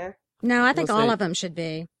 Yeah. No, I think Well, all say- of them should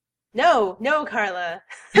be. No, Carla.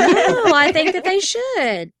 No, I think that they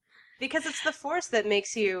should. Because it's the Force that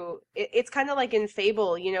makes you... It's kind of like in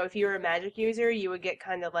Fable, if you were a magic user, you would get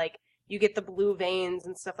kind of you get the blue veins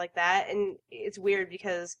and stuff like that, and it's weird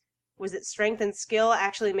because was it strength and skill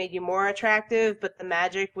actually made you more attractive, but the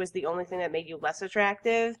magic was the only thing that made you less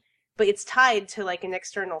attractive? But it's tied to an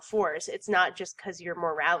external force. It's not just because your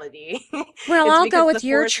morality. Well, It's I'll because go the with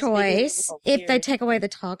your Force is making you choice look if they weird. take away the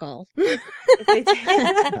toggle. If they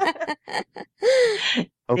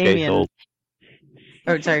Okay, Damien. sold.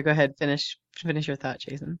 Oh, sorry, go ahead. Finish your thought,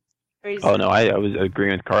 Jason. Oh, no, I was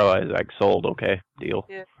agreeing with Carla. I was sold. Okay, deal.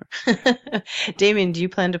 Yeah. Damien, do you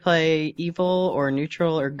plan to play evil or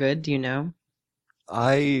neutral or good? Do you know?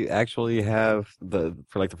 I actually have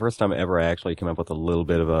for the first time ever, I actually came up with a little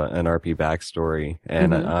bit of an RP backstory,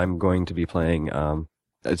 and Mhm. I'm going to be playing.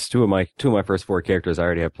 It's two of my first four characters I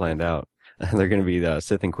already have planned out. They're going to be the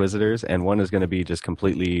Sith Inquisitors, and one is going to be just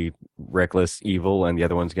completely reckless evil, and the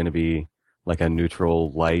other one's going to be a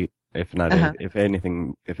neutral light, if not, if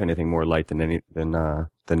anything more light than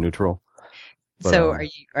neutral. But, So,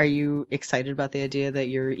 are you excited about the idea that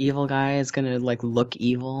your evil guy is going to look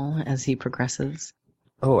evil as he progresses?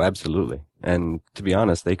 Oh, absolutely. And to be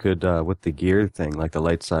honest, they could, with the gear thing, the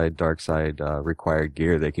light side, dark side, required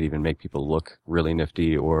gear, they could even make people look really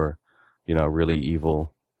nifty or, really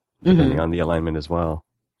evil, depending on the alignment as well.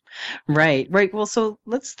 Right. Well, so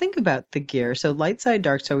let's think about the gear. So light side,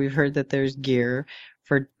 dark side, we've heard that there's gear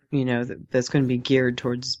for, that's going to be geared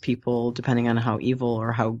towards people depending on how evil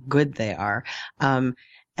or how good they are.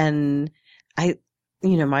 And I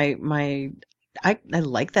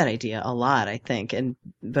like that idea a lot, I think.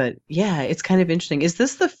 But yeah, it's kind of interesting. Is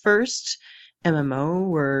this the first MMO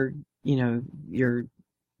where,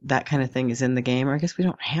 that kind of thing is in the game? Or I guess we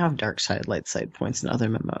don't have dark side, light side points in other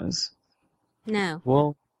MMOs. No.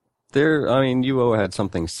 Well, UO had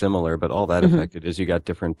something similar, but all that affected is you got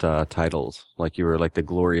different titles. You were the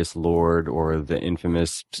Glorious Lord or the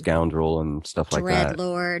Infamous Scoundrel and stuff like that. Dread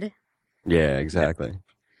Lord. Yeah, exactly.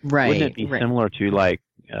 Right. Wouldn't it be similar to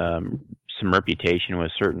some reputation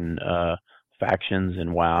with certain factions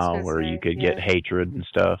in WoW where you could get hatred and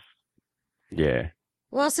stuff? Yeah.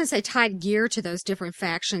 Well, since they tied gear to those different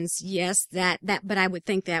factions, yes, that, but I would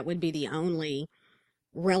think that would be the only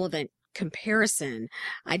relevant comparison.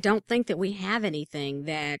 I don't think that we have anything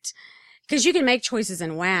that, because you can make choices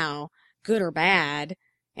in WoW, good or bad,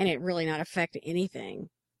 and it really not affect anything.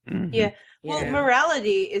 Mm-hmm. Yeah. Well, Yeah.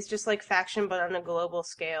 morality is just like faction, but on a global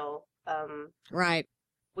scale. Right.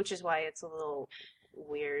 Which is why it's a little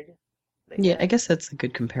weird. But Yeah, I guess that's a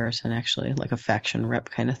good comparison, actually, like a faction rep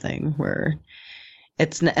kind of thing, where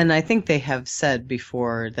and I think they have said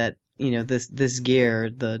before that, this gear,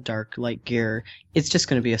 the dark light gear, it's just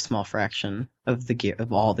going to be a small fraction of the gear,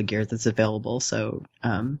 of all the gear that's available. So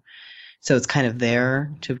so it's kind of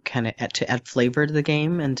there to add flavor to the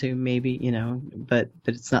game and to maybe, but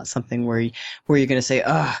it's not something where you're going to say,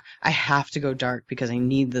 oh, I have to go dark because I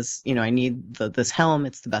need this, I need this helm.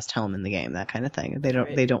 It's the best helm in the game, that kind of thing.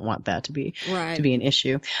 They don't want that to be an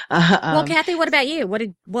issue. Well, Kathy, what about you? What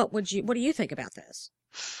do you think about this?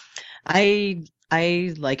 I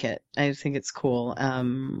like it. I think it's cool.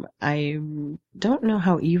 I don't know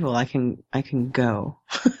how evil I can go.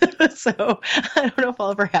 So I don't know if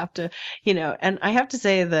I'll ever have to, and I have to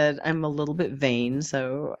say that I'm a little bit vain,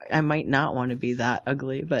 so I might not want to be that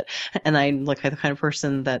ugly, and I look like the kind of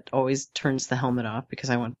person that always turns the helmet off because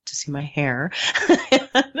I want to see my hair.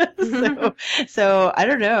 So I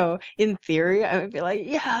don't know. In theory, I would be like,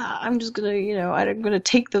 yeah, I'm just gonna, I'm gonna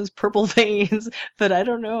take those purple veins, but I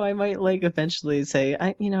don't know. I might eventually say,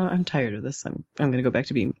 I'm tired of this. I'm gonna go back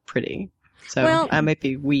to being pretty. So I might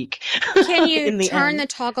be weak. Can you turn the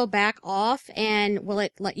toggle back off, and will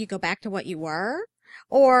it let you go back to what you were?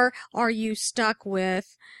 Or are you stuck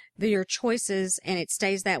with your choices and it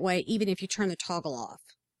stays that way even if you turn the toggle off?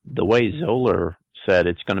 The way Zoller said,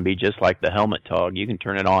 it's going to be just like the helmet toggle. You can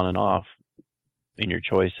turn it on and off in your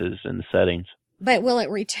choices and the settings. But will it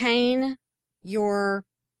retain your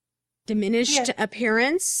diminished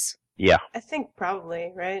appearance? Yeah. I think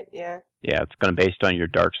probably, right? Yeah. Yeah, it's going to be based on your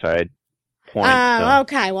dark side point.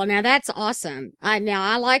 Okay. Well, now that's awesome. Now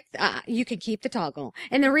I like, you could keep the toggle.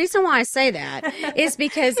 And the reason why I say that is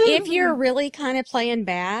because if you're really kind of playing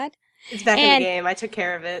bad, it's back in the game. I took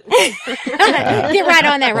care of it. Get right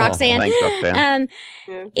on that, Roxanne. Thanks, Roxanne.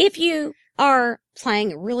 If you are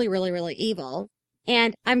playing really, really, really evil,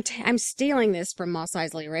 and I'm stealing this from Moss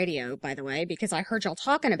Eisley Radio, by the way, because I heard y'all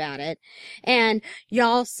talking about it, and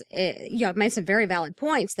y'all made some very valid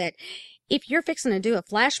points that if you're fixing to do a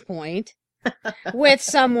flashpoint with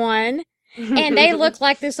someone, and they look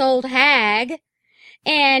like this old hag,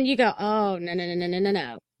 and you go, oh,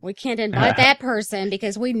 no. We can't invite that person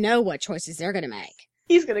because we know what choices they're going to make.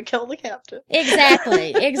 He's going to kill the captain.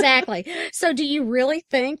 Exactly. So do you really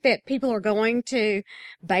think that people are going to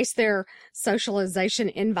base their socialization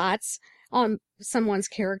invites on someone's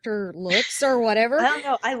character looks or whatever? I don't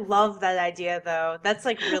know. I love that idea, though. That's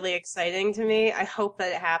really exciting to me. I hope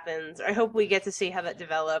that it happens. I hope we get to see how that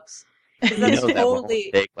develops. That's that will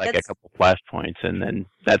take a couple flashpoints, and then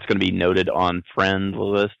that's going to be noted on friends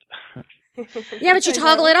list. Yeah, but you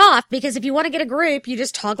toggle it off, because if you want to get a group, you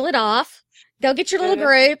just toggle it off. Go get your little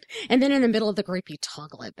group, and then in the middle of the group, you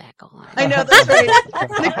toggle it back on. I know, that's right.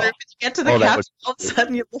 In the group, you get to the couch, all of a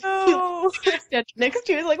sudden you stand next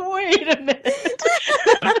to you, like, wait a minute.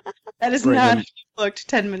 That is not how you looked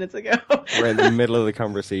 10 minutes ago. We're in the middle of the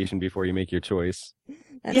conversation before you make your choice.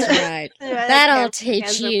 That's right. That'll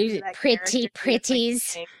teach you,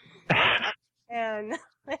 pretties. Man.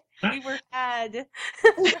 We were bad.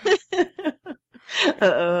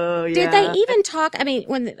 Oh, yeah. Did they even talk? I mean,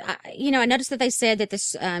 when I noticed that they said that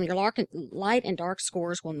this your light and dark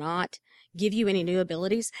scores will not give you any new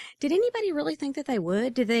abilities. Did anybody really think that they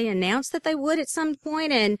would? Did they announce that they would at some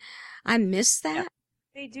point, and I missed that?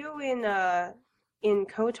 They do in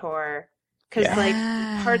KOTOR, because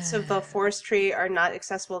parts of the forest tree are not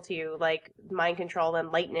accessible to you, like mind control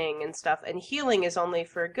and lightning and stuff, and healing is only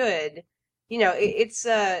for good. It's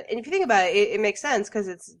and if you think about it, it makes sense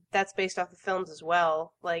because that's based off the films as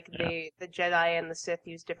well. Like the Jedi and the Sith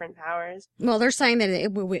use different powers. Well, they're saying that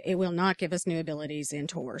it will not give us new abilities in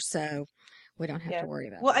Tor, so we don't have to worry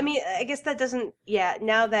about. Well, I mean, I guess that doesn't. Yeah,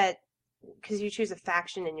 now that because you choose a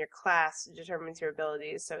faction in your class determines your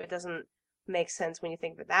abilities, so it doesn't make sense when you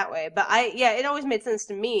think of it that way. But it always made sense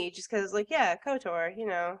to me just because, KOTOR,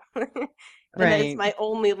 And then it's my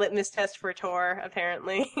only litmus test for Tor,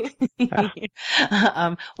 apparently.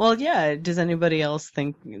 Well, yeah. Does anybody else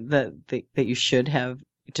think that you should have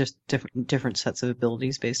just different sets of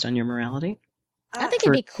abilities based on your morality? I think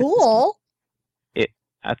it'd be cool.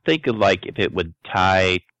 I think if it would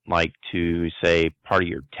tie to say part of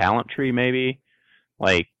your talent tree, maybe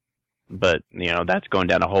but that's going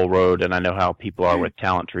down a whole road, and I know how people are with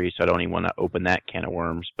talent trees, so I don't even want to open that can of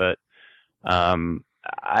worms. But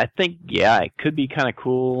I think, it could be kind of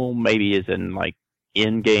cool, maybe as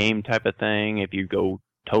in-game type of thing, if you go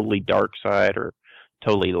totally dark side or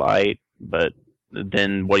totally light, but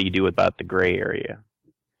then what do you do about the gray area?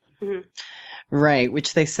 Mm-hmm. Right,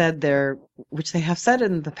 which they have said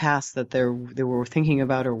in the past that they were thinking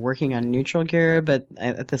about or working on neutral gear, but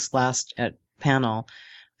at this last panel,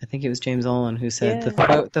 I think it was James Olin who said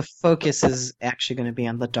the focus is actually going to be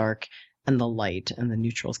on the dark and the light, and the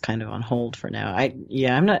neutral's kind of on hold for now.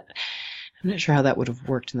 I'm not sure how that would have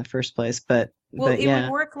worked in the first place, but it would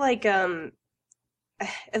work like I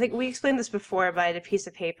I think we explained this before, but I had a piece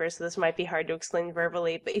of paper, so this might be hard to explain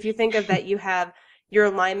verbally. But if you think of that, you have your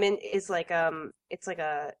alignment is like it's like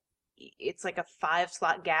a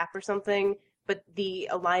 5-slot gap or something, but the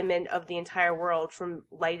alignment of the entire world from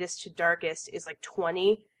lightest to darkest is like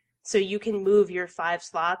 20. So you can move your 5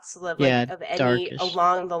 slots of any darkish.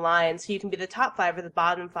 along the line. So you can be the top 5 or the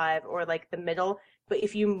bottom 5 or like the middle. But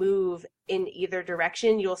if you move in either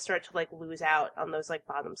direction, you'll start to like lose out on those like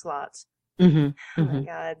bottom slots. Mm-hmm. Oh my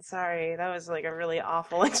god, sorry. That was like a really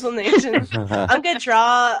awful explanation. I'm gonna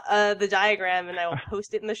draw the diagram and I will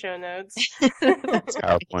post it in the show notes.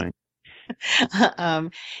 PowerPoint.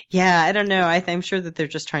 Yeah, I don't know. I'm sure that they're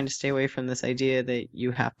just trying to stay away from this idea that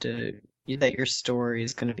that your story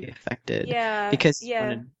is going to be affected. Yeah. Because you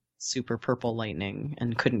wanted super purple lightning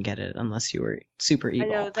and couldn't get it unless you were super evil.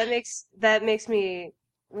 I know, that makes me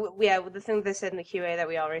the thing they said in the QA that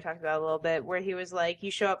we already talked about a little bit, where he was like, you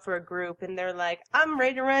show up for a group and they're like, I'm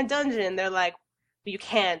ready to run a dungeon, and they're like, you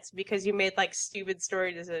can't because you made like stupid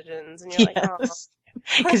story decisions, and you're like, oh.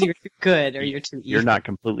 Because you're too good or you're too evil. You're not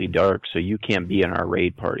completely dark, so you can't be in our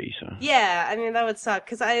raid party. So Yeah, I mean that would suck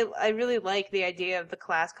because I really like the idea of the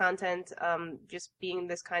class content, just being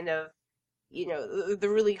this kind of, the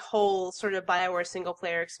really whole sort of BioWare single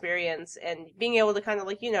player experience, and being able to kind of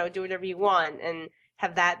like do whatever you want and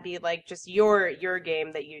have that be like just your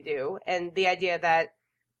game that you do, and the idea that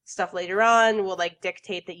stuff later on will like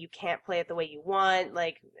dictate that you can't play it the way you want.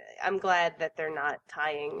 Like, I'm glad that they're not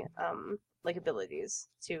tying like abilities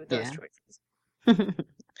to those choices. All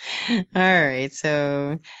right,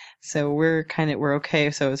 so we're okay.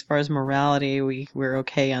 So as far as morality, we're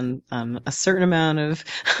okay on a certain amount of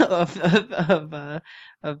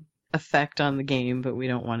effect on the game, but we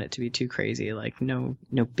don't want it to be too crazy. Like no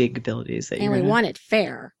big abilities that. And we want it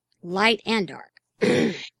fair, light and dark.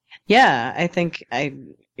 Yeah, I think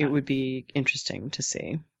it would be interesting to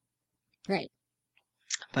see. Right.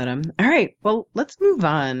 But all right. Well, let's move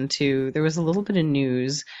on to. There was a little bit of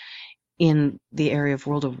news in the area of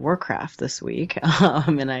World of Warcraft this week,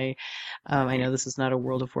 and I know this is not a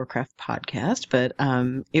World of Warcraft podcast, but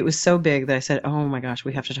it was so big that I said, "Oh my gosh,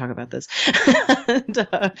 we have to talk about this." And,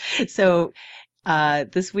 so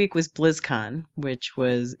this week was BlizzCon, which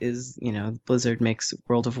is Blizzard makes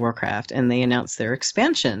World of Warcraft, and they announced their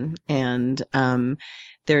expansion, and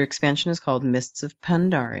their expansion is called Mists of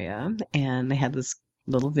Pandaria, and they had this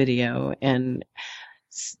little video, and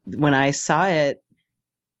when I saw it,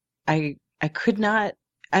 I could not.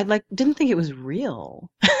 Didn't think it was real.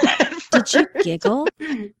 Did you giggle?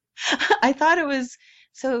 I thought it was.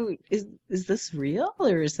 So is this real,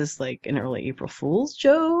 or is this like an early April Fool's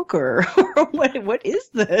joke, or what is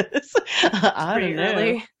this? I don't know.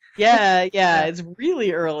 Early. Yeah, it's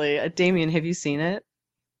really early. Damien, have you seen it?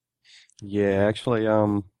 Yeah, actually,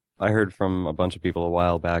 I heard from a bunch of people a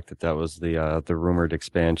while back that was the rumored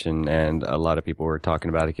expansion, and a lot of people were talking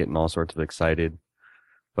about it, getting all sorts of excited.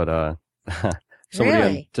 But somebody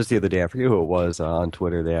Really? just the other day, I forget who it was, on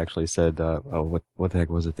Twitter, they actually said, what the heck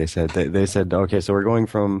was it? They said they said, okay, so we're going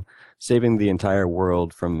from saving the entire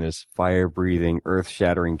world from this fire-breathing,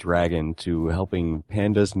 earth-shattering dragon to helping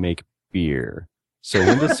pandas make beer. So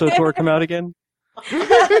when does SOTOR come out again?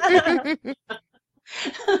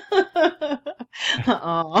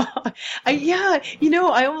 Yeah,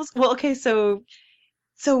 I almost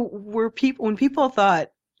so when people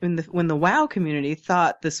thought, when the WoW community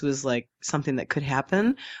thought this was like something that could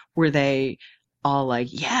happen, were they all like,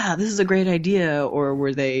 yeah, this is a great idea, or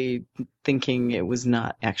were they thinking it was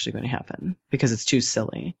not actually going to happen because it's too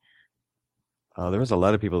silly? There was a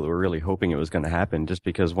lot of people that were really hoping it was going to happen, just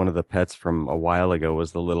because one of the pets from a while ago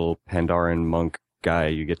was the little Pandaren monk guy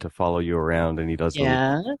you get to follow you around, and he does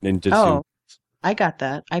ninjutsu. Oh, I got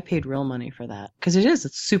that. I paid real money for that because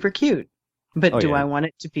it's super cute. But do I want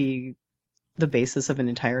it to be the basis of an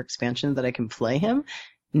entire expansion that I can play him?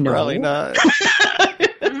 No, probably not.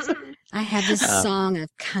 I have this song of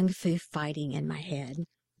kung fu fighting in my head.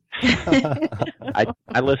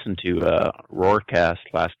 I listened to Roarcast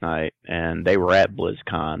last night, and they were at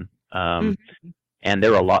BlizzCon, and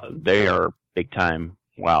they are big time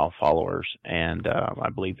WoW followers, and I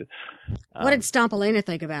believe that. What did Stompalina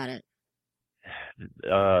think about it?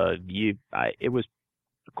 It was,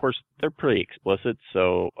 of course, they're pretty explicit,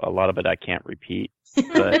 so a lot of it I can't repeat.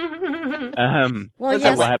 But well,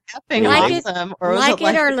 yes, like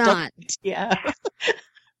it or not. Yeah.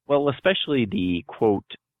 Well, especially the quote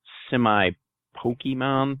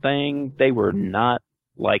semi-Pokemon thing, they were not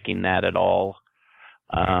liking that at all.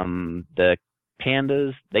 The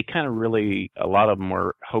pandas, they kind of really, a lot of them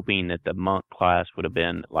were hoping that the monk class would have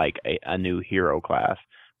been like a new hero class,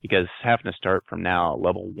 because having to start from now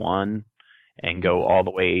level 1 and go all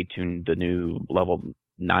the way to the new level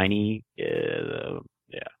 90.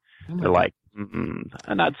 They're like, I'm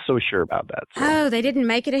not so sure about that. So. Oh, they didn't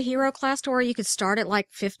make it a hero class to where you could start at like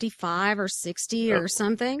 55 or 60 or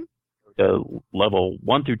something? The level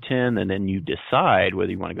 1 through 10, and then you decide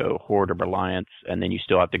whether you want to go Horde or Alliance, and then you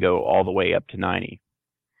still have to go all the way up to 90.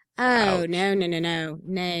 Oh, ouch. No.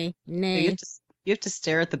 Nay. You have to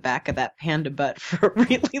stare at the back of that panda butt for a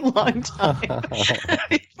really long time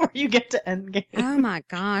before you get to endgame. Oh my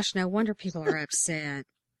gosh, no wonder people are upset.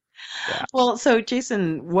 Yeah. Well, so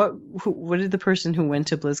Jason, what did the person who went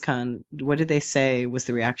to BlizzCon, what did they say was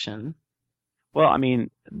the reaction? Well, I mean,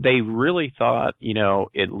 they really thought,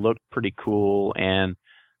 it looked pretty cool, and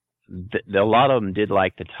a lot of them did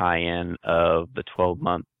like the tie-in of the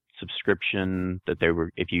 12-month subscription that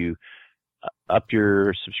if you up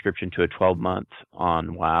your subscription to a 12-month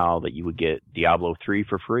on WoW, that you would get Diablo 3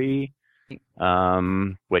 for free,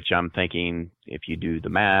 which I'm thinking, if you do the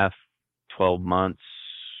math, 12 months,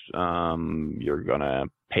 you're going to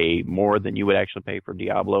pay more than you would actually pay for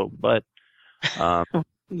Diablo, but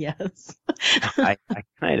yes. I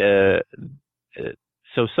kind of,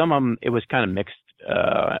 so some of them, it was kind of mixed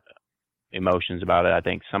emotions about it. I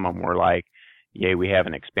think some of them were like, yay, we have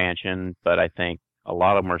an expansion, but I think a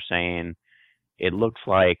lot of them are saying it looks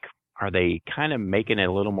like, are they kind of making it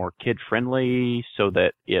a little more kid-friendly so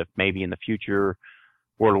that if maybe in the future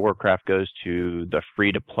World of Warcraft goes to the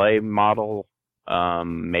free-to-play model,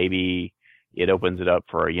 maybe it opens it up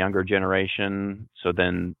for a younger generation, so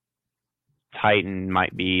then Titan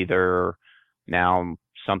might be either now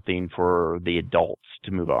something for the adults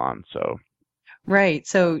to move on. So, right.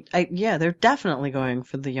 So, they're definitely going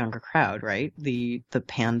for the younger crowd, right? The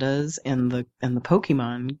pandas and the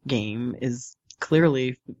Pokemon game is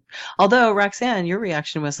clearly. Although Roxanne, your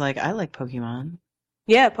reaction was like, "I like Pokemon."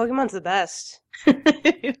 Yeah, Pokemon's the best.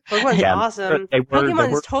 Pokemon's awesome.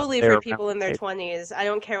 Pokemon is totally for people in their 20s. I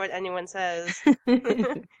don't care what anyone says.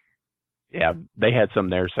 Yeah, they had some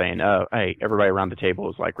there saying, hey, everybody around the table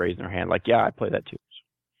was like raising their hand, like, yeah, I play that too.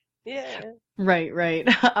 Yeah. Right.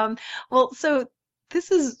 Well, so this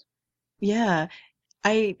is,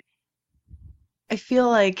 I feel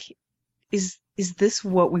like, is this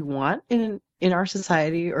what we want in our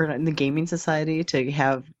society or in the gaming society, to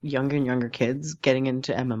have younger and younger kids getting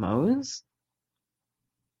into MMOs?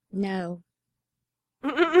 No.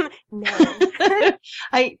 No.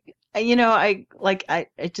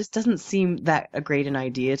 It just doesn't seem that a great an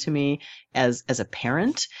idea to me as a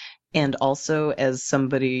parent, and also as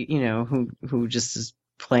somebody, who just is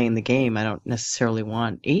playing the game. I don't necessarily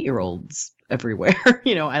want 8-year-olds everywhere.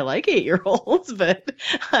 I like 8-year-olds, but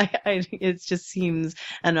it just seems,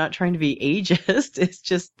 I'm not trying to be ageist. It's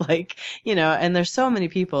just like, and there's so many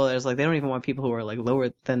people, there's like, they don't even want people who are like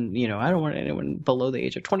lower than, I don't want anyone below the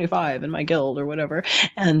age of 25 in my guild or whatever.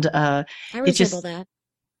 And, I resemble that.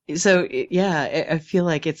 So, I feel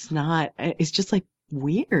like it's just like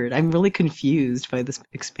weird. I'm really confused by this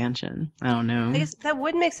expansion. I don't know. I guess that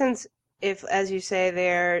would make sense if, as you say,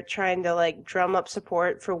 they're trying to like drum up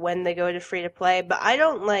support for when they go to free to play. But I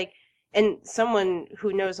don't and someone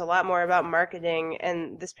who knows a lot more about marketing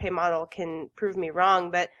and this pay model can prove me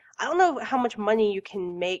wrong, but I don't know how much money you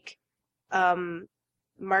can make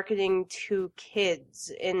marketing to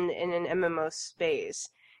kids in an MMO space.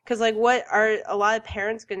 Because, what are a lot of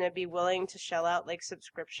parents going to be willing to shell out,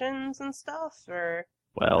 subscriptions and stuff? Or,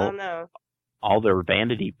 well, I don't know. All their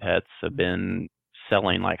vanity pets have been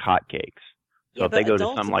selling like hotcakes. So if they go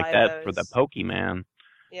to something like that for the Pokemon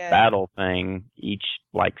battle thing, each,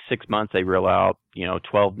 6 months they roll out,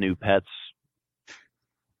 12 new pets.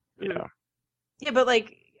 Yeah, but,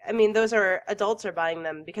 those are, adults are buying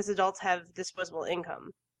them because adults have disposable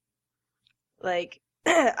income.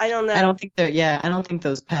 I don't know. I don't think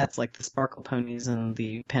those pets, like the Sparkle Ponies and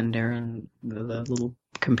the Pandaren, the little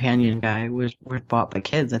companion guy, were bought by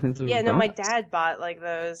kids. I think those were my dad bought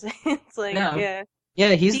those. It's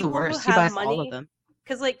yeah, he's people the worst. He buys money, all of them.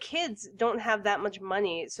 Because kids don't have that much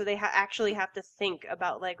money, so they actually have to think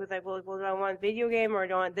about well, do I want a video game or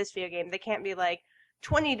do I want this video game? They can't be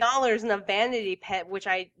 $20 in a vanity pet, which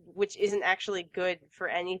isn't actually good for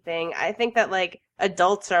anything. I think that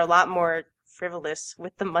adults are a lot more frivolous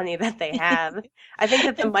with the money that they have. I think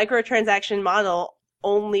that the microtransaction model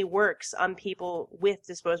only works on people with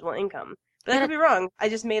disposable income. But I could be wrong. I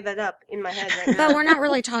just made that up in my head right now. But we're not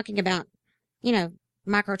really talking about,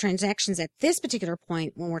 microtransactions at this particular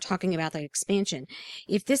point when we're talking about the expansion.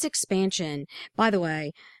 If this expansion, by the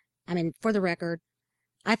way, for the record,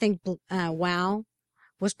 I think WoW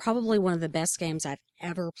was probably one of the best games I've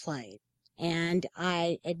ever played. And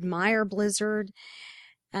I admire Blizzard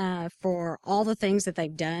for all the things that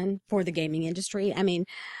they've done for the gaming industry. I mean,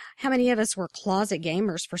 how many of us were closet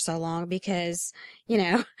gamers for so long because,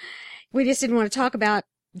 we just didn't want to talk about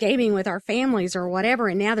gaming with our families or whatever.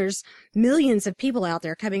 And now there's millions of people out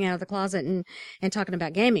there coming out of the closet and talking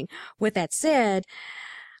about gaming. With that said,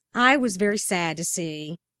 I was very sad to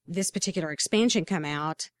see this particular expansion come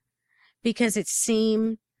out because it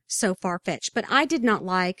seemed so far-fetched. But I did not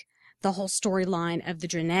like the whole storyline of the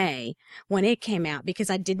Draenei when it came out because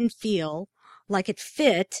I didn't feel like it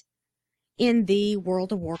fit in the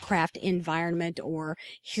World of Warcraft environment or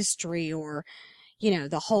history or,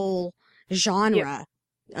 the whole genre. Yeah.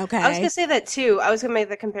 Okay. I was going to say that too. I was going to make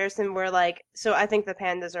the comparison where so I think the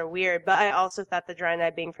pandas are weird, but I also thought the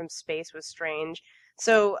Draenei being from space was strange.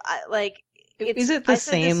 So is it the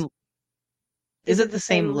same? Is it the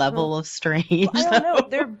same level of strange? Well, I don't know.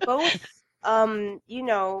 They're both,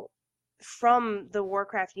 from the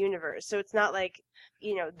Warcraft universe. So it's not like,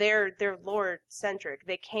 they're lore centric.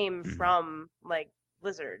 They came from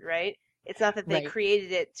Blizzard, right? It's not that they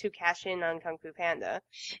created it to cash in on Kung Fu Panda.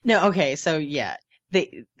 No, okay, so yeah.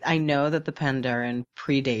 I know that the Pandaren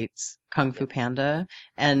predates Kung Fu Panda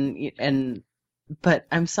but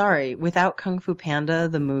I'm sorry, without Kung Fu Panda,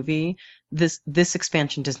 the movie, this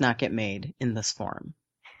expansion does not get made in this form.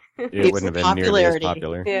 It wouldn't have been nearly as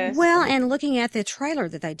popular. Yes. Well, and looking at the trailer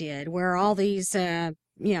that they did, where all these,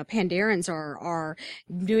 Pandarens are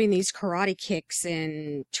doing these karate kicks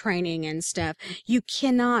and training and stuff, you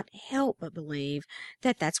cannot help but believe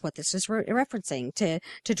that that's what this is referencing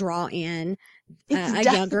to draw in a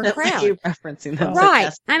younger crowd. Referencing them.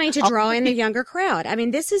 Right. I mean, to draw in the younger crowd. I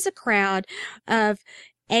mean, this is a crowd of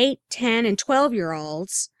 8, 10, and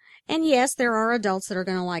 12-year-olds. And yes, there are adults that are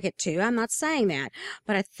going to like it too. I'm not saying that.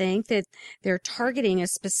 But I think that they're targeting a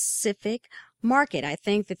specific market. I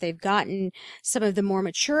think that they've gotten some of the more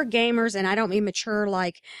mature gamers, and I don't mean mature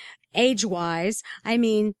like age-wise. I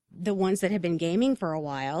mean the ones that have been gaming for a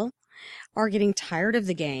while are getting tired of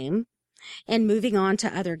the game and moving on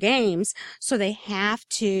to other games. So they have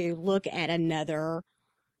to look at another,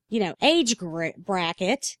 age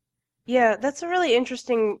bracket. Yeah, that's a really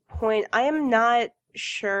interesting point. I am not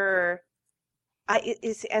sure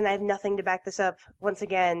and I have nothing to back this up once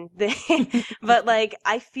again. But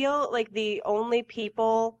I feel like the only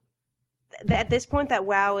people at this point that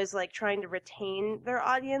WoW is trying to retain their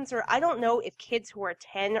audience, or I don't know if kids who are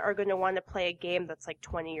 10 are going to want to play a game that's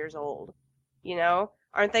 20 years old.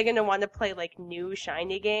 Aren't they going to want to play new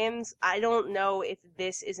shiny games? I don't know if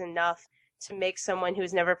this is enough to make someone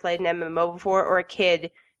who's never played an MMO before or a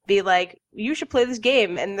kid be like, you should play this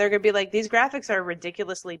game, and they're gonna be like, these graphics are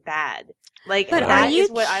ridiculously bad. But that are you is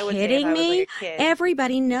what I would kidding say if I was me? a kid.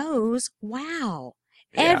 Everybody knows WoW.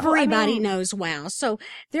 Yeah. Everybody knows WoW. So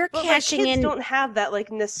they're cashing kids in. don't have that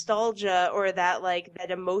nostalgia or that that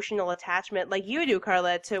emotional attachment like you do,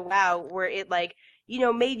 Carla, to WoW, where it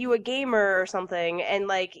made you a gamer or something, and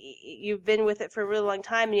you've been with it for a really long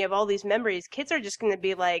time, and you have all these memories. Kids are just gonna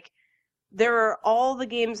be like, there are all the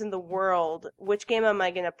games in the world. Which game am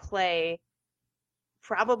I going to play?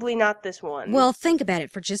 Probably not this one. Well, think about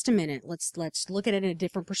it for just a minute. Let's look at it in a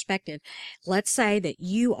different perspective. Let's say that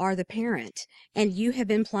you are the parent and you have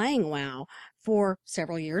been playing WoW for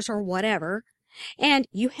several years or whatever, and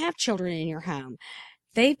you have children in your home.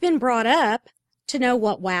 They've been brought up to know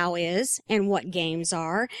what WoW is and what games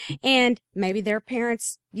are, and maybe their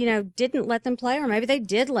parents, didn't let them play, or maybe they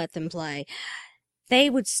did let them play. They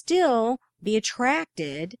would still be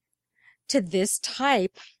attracted to this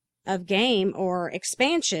type of game or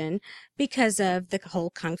expansion because of the whole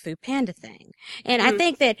Kung Fu Panda thing. And I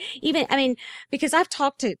think that because I've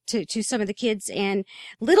talked to some of the kids and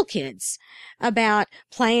little kids about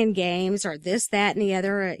playing games or this, that, and the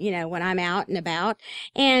other, when I'm out and about,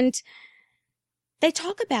 and they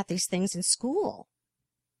talk about these things in school.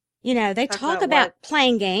 They talk about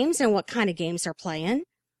playing games and what kind of games they're playing.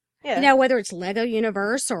 Yeah. Whether it's Lego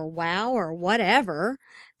Universe or WoW or whatever,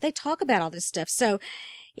 they talk about all this stuff. So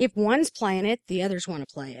if one's playing it, the others want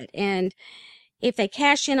to play it. And if they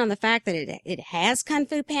cash in on the fact that it has Kung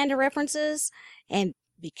Fu Panda references, and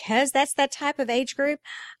because that's that type of age group,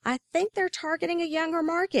 I think they're targeting a younger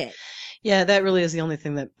market. Yeah, that really is the only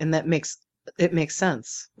thing that makes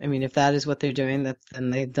sense. I mean, if that is what they're doing,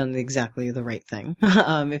 then they've done exactly the right thing.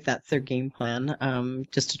 If that's their game plan,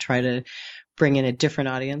 just to try to bring in a different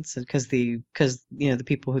audience, because the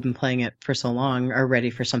people who've been playing it for so long are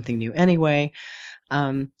ready for something new anyway.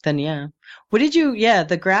 Then yeah.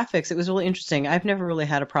 The graphics, it was really interesting. I've never really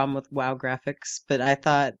had a problem with WoW graphics, but I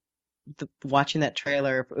thought watching that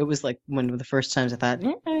trailer, it was one of the first times I thought,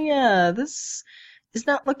 yeah, this is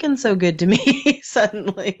not looking so good to me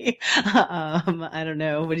suddenly. I don't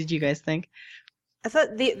know. What did you guys think? I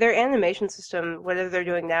thought their animation system, whatever they're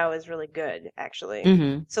doing now, is really good, actually.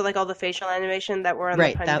 Mm-hmm. So like all the facial animation that were on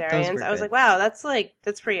Right, the those Pandarians, were I was good. like, wow,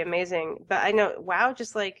 that's pretty amazing. But I know WoW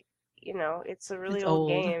just like, it's a really It's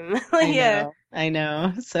old old. game. I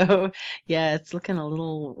know. So, yeah, it's looking a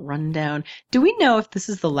little rundown. Do we know if this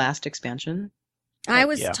is the last expansion? I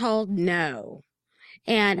was Yeah. told no.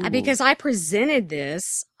 And Ooh. because I presented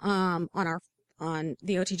this on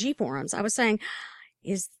the OTG forums, I was saying,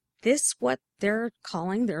 is this what they're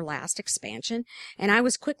calling their last expansion? And I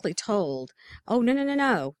was quickly told, oh,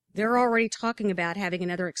 no. They're already talking about having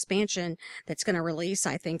another expansion that's going to release,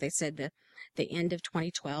 I think they said the end of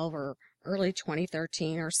 2012 or early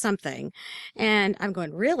 2013 or something. And I'm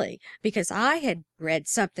going, really? Because I had read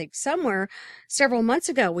something somewhere several months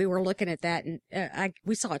ago. We were looking at that and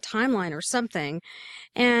we saw a timeline or something,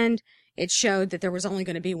 and it showed that there was only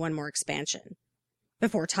going to be one more expansion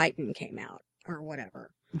before Titan came out or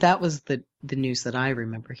whatever. That was the news that I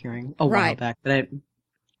remember hearing a while Right. back. But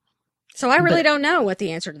So I really don't know what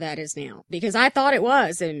the answer to that is now, because I thought it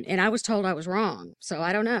was, and I was told I was wrong. So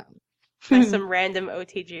I don't know. By some random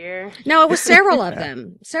OTGer. No, it was several of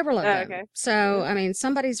them. Several of them. Okay. So, I mean,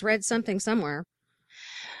 somebody's read something somewhere.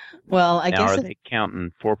 Well, I now, guess are they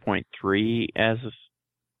counting 4.3 as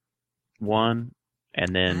one,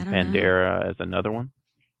 and then I don't know. Pandera as another one?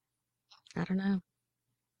 I don't know.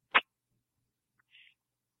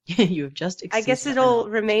 you have just. I guess exceeded it'll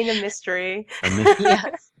remain a mystery.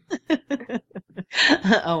 Yes.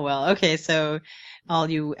 Oh well. Okay. So, all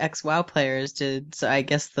you ex-WoW players did. So I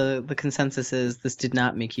guess the consensus is this did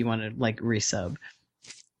not make you want to like resub.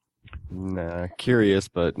 Nah, curious,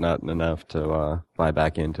 but not enough to buy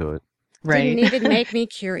back into it. Right. Didn't even make me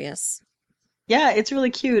curious. Yeah, it's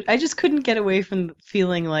really cute. I just couldn't get away from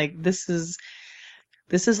feeling like this is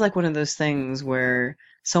like one of those things where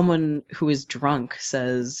someone who is drunk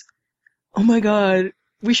says, "Oh my god,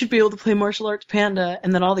 we should be able to play martial arts Panda,"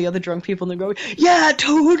 and then all the other drunk people in there go, "Yeah,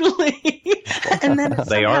 totally." And then it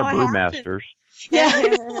They are somehow happens. brewmasters.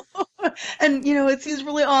 Yeah. And it seems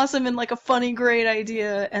really awesome and like a funny, great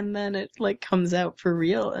idea, and then it like comes out for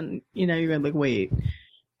real, and you're like, wait,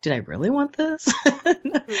 did I really want this?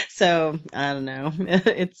 So I don't know.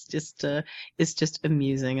 It's just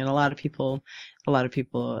amusing, and a lot of people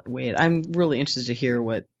wait. I'm really interested to hear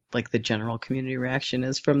what like the general community reaction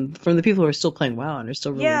is from the people who are still playing WoW and are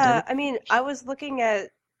still really Yeah, into I mean, I was looking at,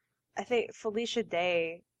 I think Felicia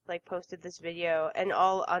Day like posted this video and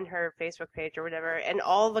all on her Facebook page or whatever, and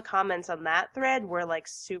all the comments on that thread were like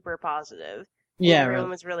super positive. Yeah, Everyone really.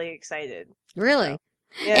 was really excited. Really?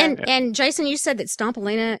 Yeah. And Jason, you said that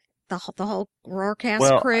Stompalina, the whole Roarcast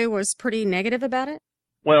Well, crew was pretty negative about it?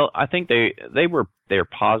 Well, I think they were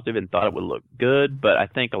positive and thought it would look good, but I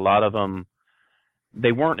think a lot of them,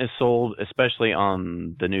 they weren't as sold, especially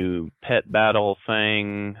on the new pet battle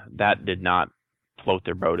thing. That did not float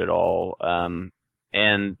their boat at all.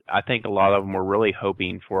 And I think a lot of them were really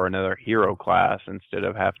hoping for another hero class instead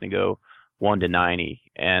of having to go 1 to 90.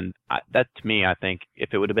 And that, to me, I think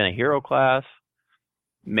if it would have been a hero class,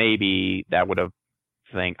 maybe that would have,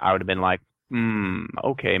 I would have been like,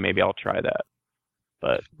 okay, maybe I'll try that.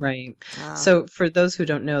 But Right. So for those who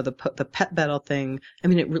don't know, the pet battle thing, I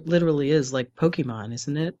mean, it literally is like Pokemon,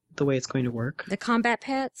 isn't it? The way it's going to work. The combat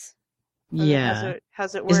pets? Yeah.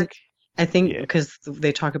 How's it Is work? I think because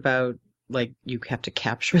they talk about like you have to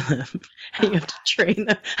capture them and you have to train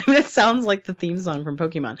them. I mean, it sounds like the theme song from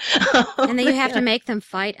Pokemon. And then you have to make them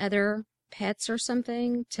fight other pets or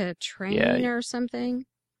something to train or something?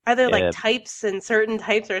 Are there Yeah. like types, and certain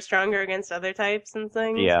types are stronger against other types and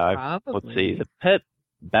things? yeah, let's see. The pet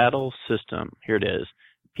battle system, here it is.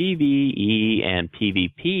 PvE and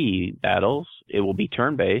PvP battles, it will be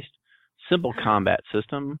turn-based. Simple combat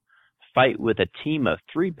system. Fight with a team of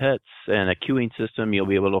 3 pets and a queuing system. You'll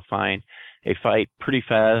be able to find a fight pretty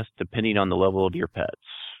fast depending on the level of your pets.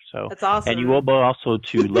 So That's awesome. And you will be also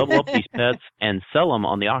to level up these pets and sell them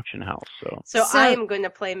on the auction house. So I am going to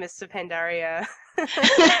play Mists of Pandaria.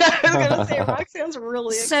 I was gonna say Roxanne's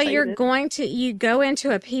really So excited. you go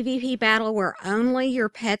into a PvP battle where only your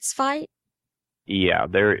pets fight? Yeah,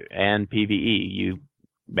 and PvE.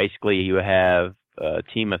 You have a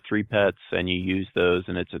team of 3 pets and you use those,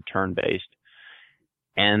 and it's a turn-based.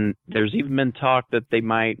 And there's even been talk that they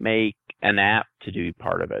might make an app to do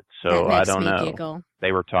part of it. So That makes I don't me know. giggle.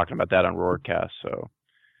 They were talking about that on Roarcast, so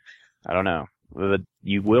I don't know. But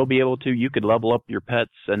you will be able to. You could level up your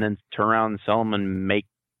pets and then turn around and sell them and make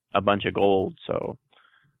a bunch of gold. So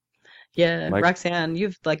Yeah, Like- Roxanne,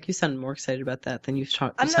 you sound more excited about that than you've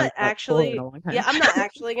talked. I'm sounded not about actually. in a long time. Yeah, I'm not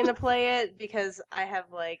actually gonna play it because I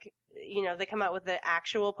have like, they come out with the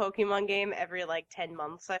actual Pokemon game every like 10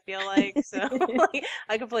 months. I feel like so like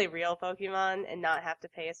I could play real Pokemon and not have to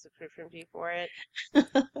pay a subscription fee for it.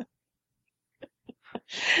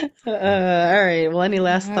 All right. Well, any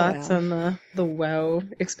last Oh, thoughts well. on the WoW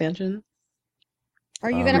expansion?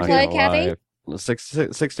 Are you I'm going to not play, gonna Kathy? lie. 6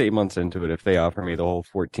 to 8 months into it, if they offer me the whole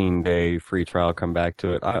 14-day free trial, come back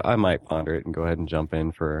to it, I might ponder it and go ahead and jump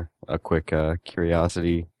in for a quick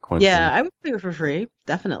curiosity quenching. Yeah, I would play it for free,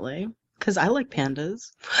 definitely, because I like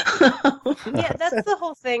pandas. Yeah, that's the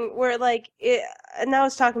whole thing where like and I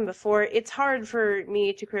was talking before, it's hard for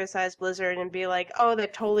me to criticize Blizzard and be like, oh,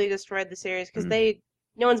 they've totally destroyed the series because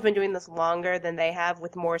no one's been doing this longer than they have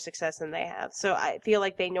with more success than they have. So I feel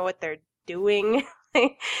like they know what they're doing.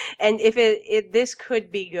 And if this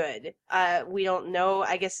could be good, we don't know.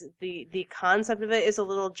 I guess the concept of it is a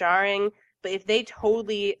little jarring, but if they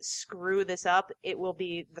totally screw this up, it will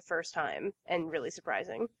be the first time and really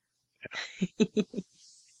surprising.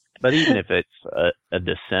 But even if it's a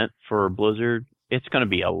descent for Blizzard, it's going to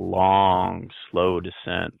be a long, slow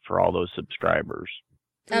descent for all those subscribers.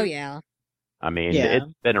 Oh, yeah. I mean, Yeah.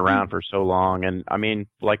 it's been around for so long, and I mean,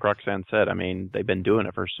 like Roxanne said, I mean, they've been doing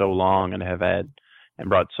it for so long and have had and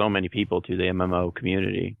brought so many people to the MMO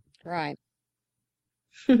community. Right.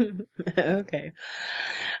 Okay.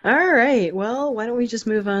 All right. Well, why don't we just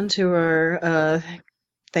move on to our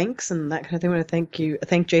thanks and that kind of thing. I want to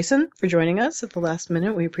thank Jason for joining us at the last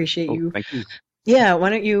minute. We appreciate you. Thank you. Yeah. Why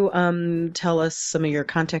don't you tell us some of your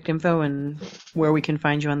contact info and where we can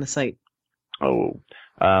find you on the site? You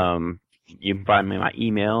can find me my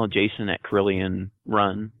email,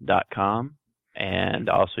 jason@CarillianRun.com. And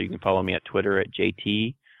also you can follow me at Twitter at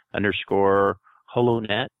JT_HoloNet,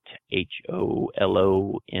 HOLONET.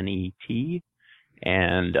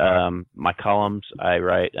 And my columns, I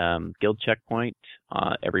write Guild Checkpoint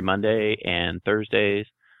every Monday and Thursdays.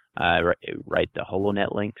 I write the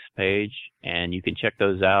HoloNet links page, and you can check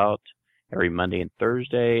those out every Monday and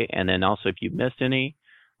Thursday. And then also if you've missed any,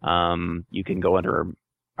 you can go under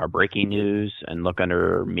our breaking news and look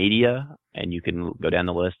under media, and you can go down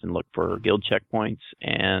the list and look for Guild Checkpoints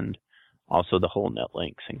and also the HoloNet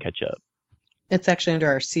links and catch up. It's actually under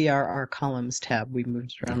our CRR columns tab. We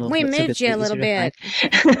moved around a little We bit. moved you a little bit.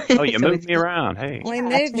 Oh, you moved me around. Hey. We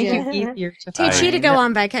moved you. Easier to Teach you to find. go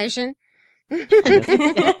on vacation.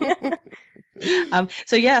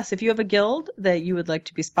 So yes, if you have a guild that you would like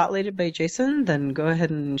to be spotlighted by Jason, then go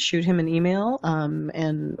ahead and shoot him an email,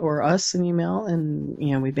 or us an email, and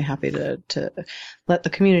we'd be happy to let the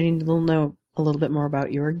community know a little bit more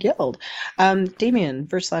about your guild. Damien,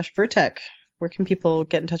 /Vertec, where can people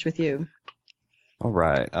get in touch with you? All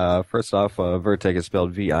right. First off, Vertec is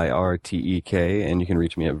spelled VIRTEK, and you can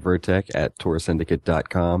reach me at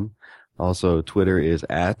vertec@torsyndicate.com. Also, Twitter is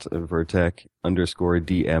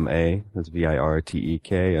 @Vertec_DMA. That's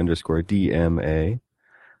VIRTEK_DMA.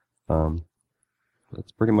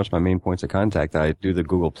 That's pretty much my main points of contact. I do the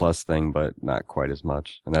Google Plus thing, but not quite as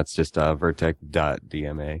much. And that's just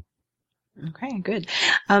vertec.dma. Okay, good.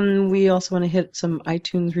 We also want to hit some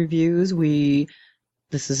iTunes reviews.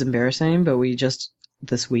 This is embarrassing, but we just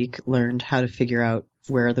this week learned how to figure out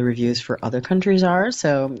where the reviews for other countries are.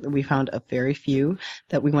 So we found a very few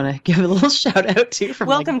that we want to give a little shout out to.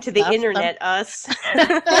 Welcome to the internet, us.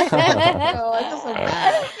 I feel so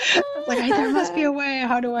bad. I was like, there must be a way.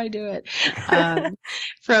 How do I do it?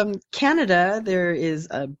 From Canada, there is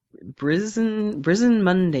a Brisen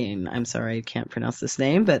Mundane. I'm sorry, I can't pronounce this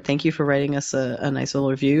name, but thank you for writing us a nice little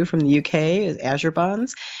review. From the UK is Azure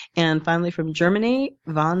Bonds. And finally from Germany,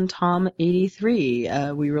 Von Tom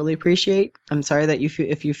 83. We really appreciate. I'm sorry that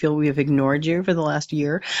if you feel we have ignored you for the last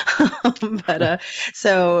year. But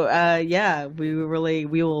we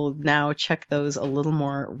will now check those a little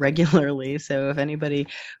more regularly. So if anybody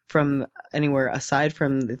from anywhere aside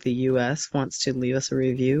from the US wants to leave us a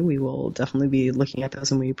review, we will definitely be looking at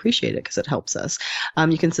those, and we appreciate it because it helps us.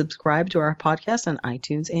 You can subscribe to our podcast on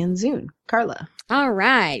iTunes and Zune. Carla. All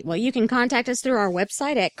right. Well, you can contact us through our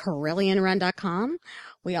website at CarillianRun.com.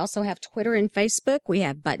 We also have Twitter and Facebook. We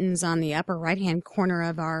have buttons on the upper right-hand corner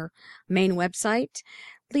of our main website.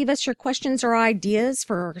 Leave us your questions or ideas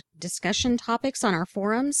for discussion topics on our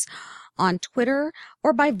forums, on Twitter,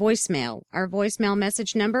 or by voicemail. Our voicemail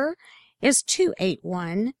message number is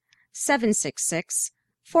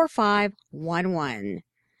 281-766-4511.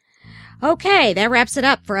 Okay, that wraps it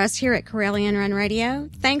up for us here at Corellian Run Radio.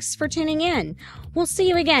 Thanks for tuning in. We'll see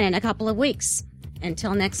you again in a couple of weeks.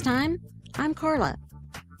 Until next time, I'm Carla.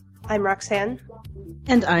 I'm Roxanne.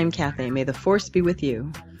 And I'm Kathy. May the force be with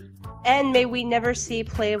you. And may we never see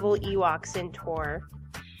playable Ewoks in Tor.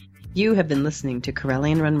 You have been listening to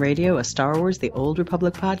Corellian Run Radio, a Star Wars The Old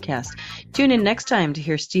Republic podcast. Tune in next time to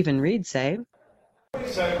hear Stephen Reed say...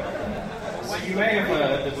 So you may have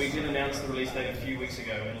heard that we did announce the release date a few weeks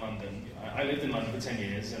ago in London. I lived in London for 10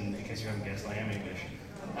 years, and in case you haven't guessed, I am English.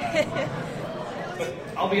 But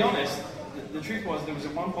I'll be honest, the truth was there was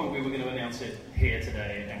at one point we were going to announce it here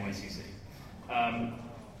today at NYCC. And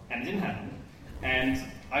it didn't happen. And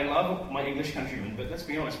I love my English countrymen, but let's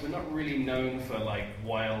be honest, we're not really known for like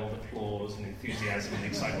wild applause and enthusiasm and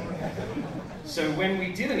excitement. So when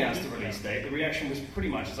we did announce the release date, the reaction was pretty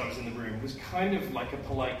much, as I was in the room, was kind of like a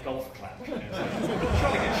polite golf clap. You know, it's like,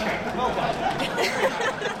 jolly good show, well done.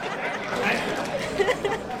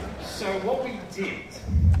 So what we did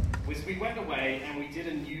was we went away and we did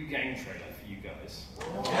a new game trailer for you guys.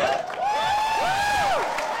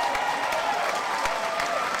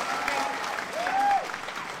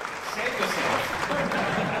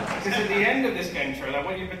 Because at the end of this game trailer, I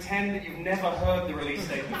want you to pretend that you've never heard the release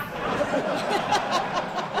date before.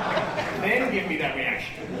 Then give me that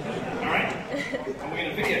reaction. Alright? And we're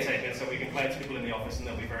going to videotape it so we can play it to people in the office and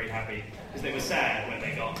they'll be very happy because they were sad when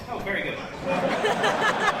they got, oh, very good.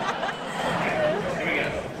 Okay, here we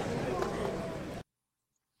go.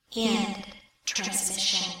 End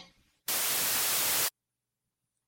transmission.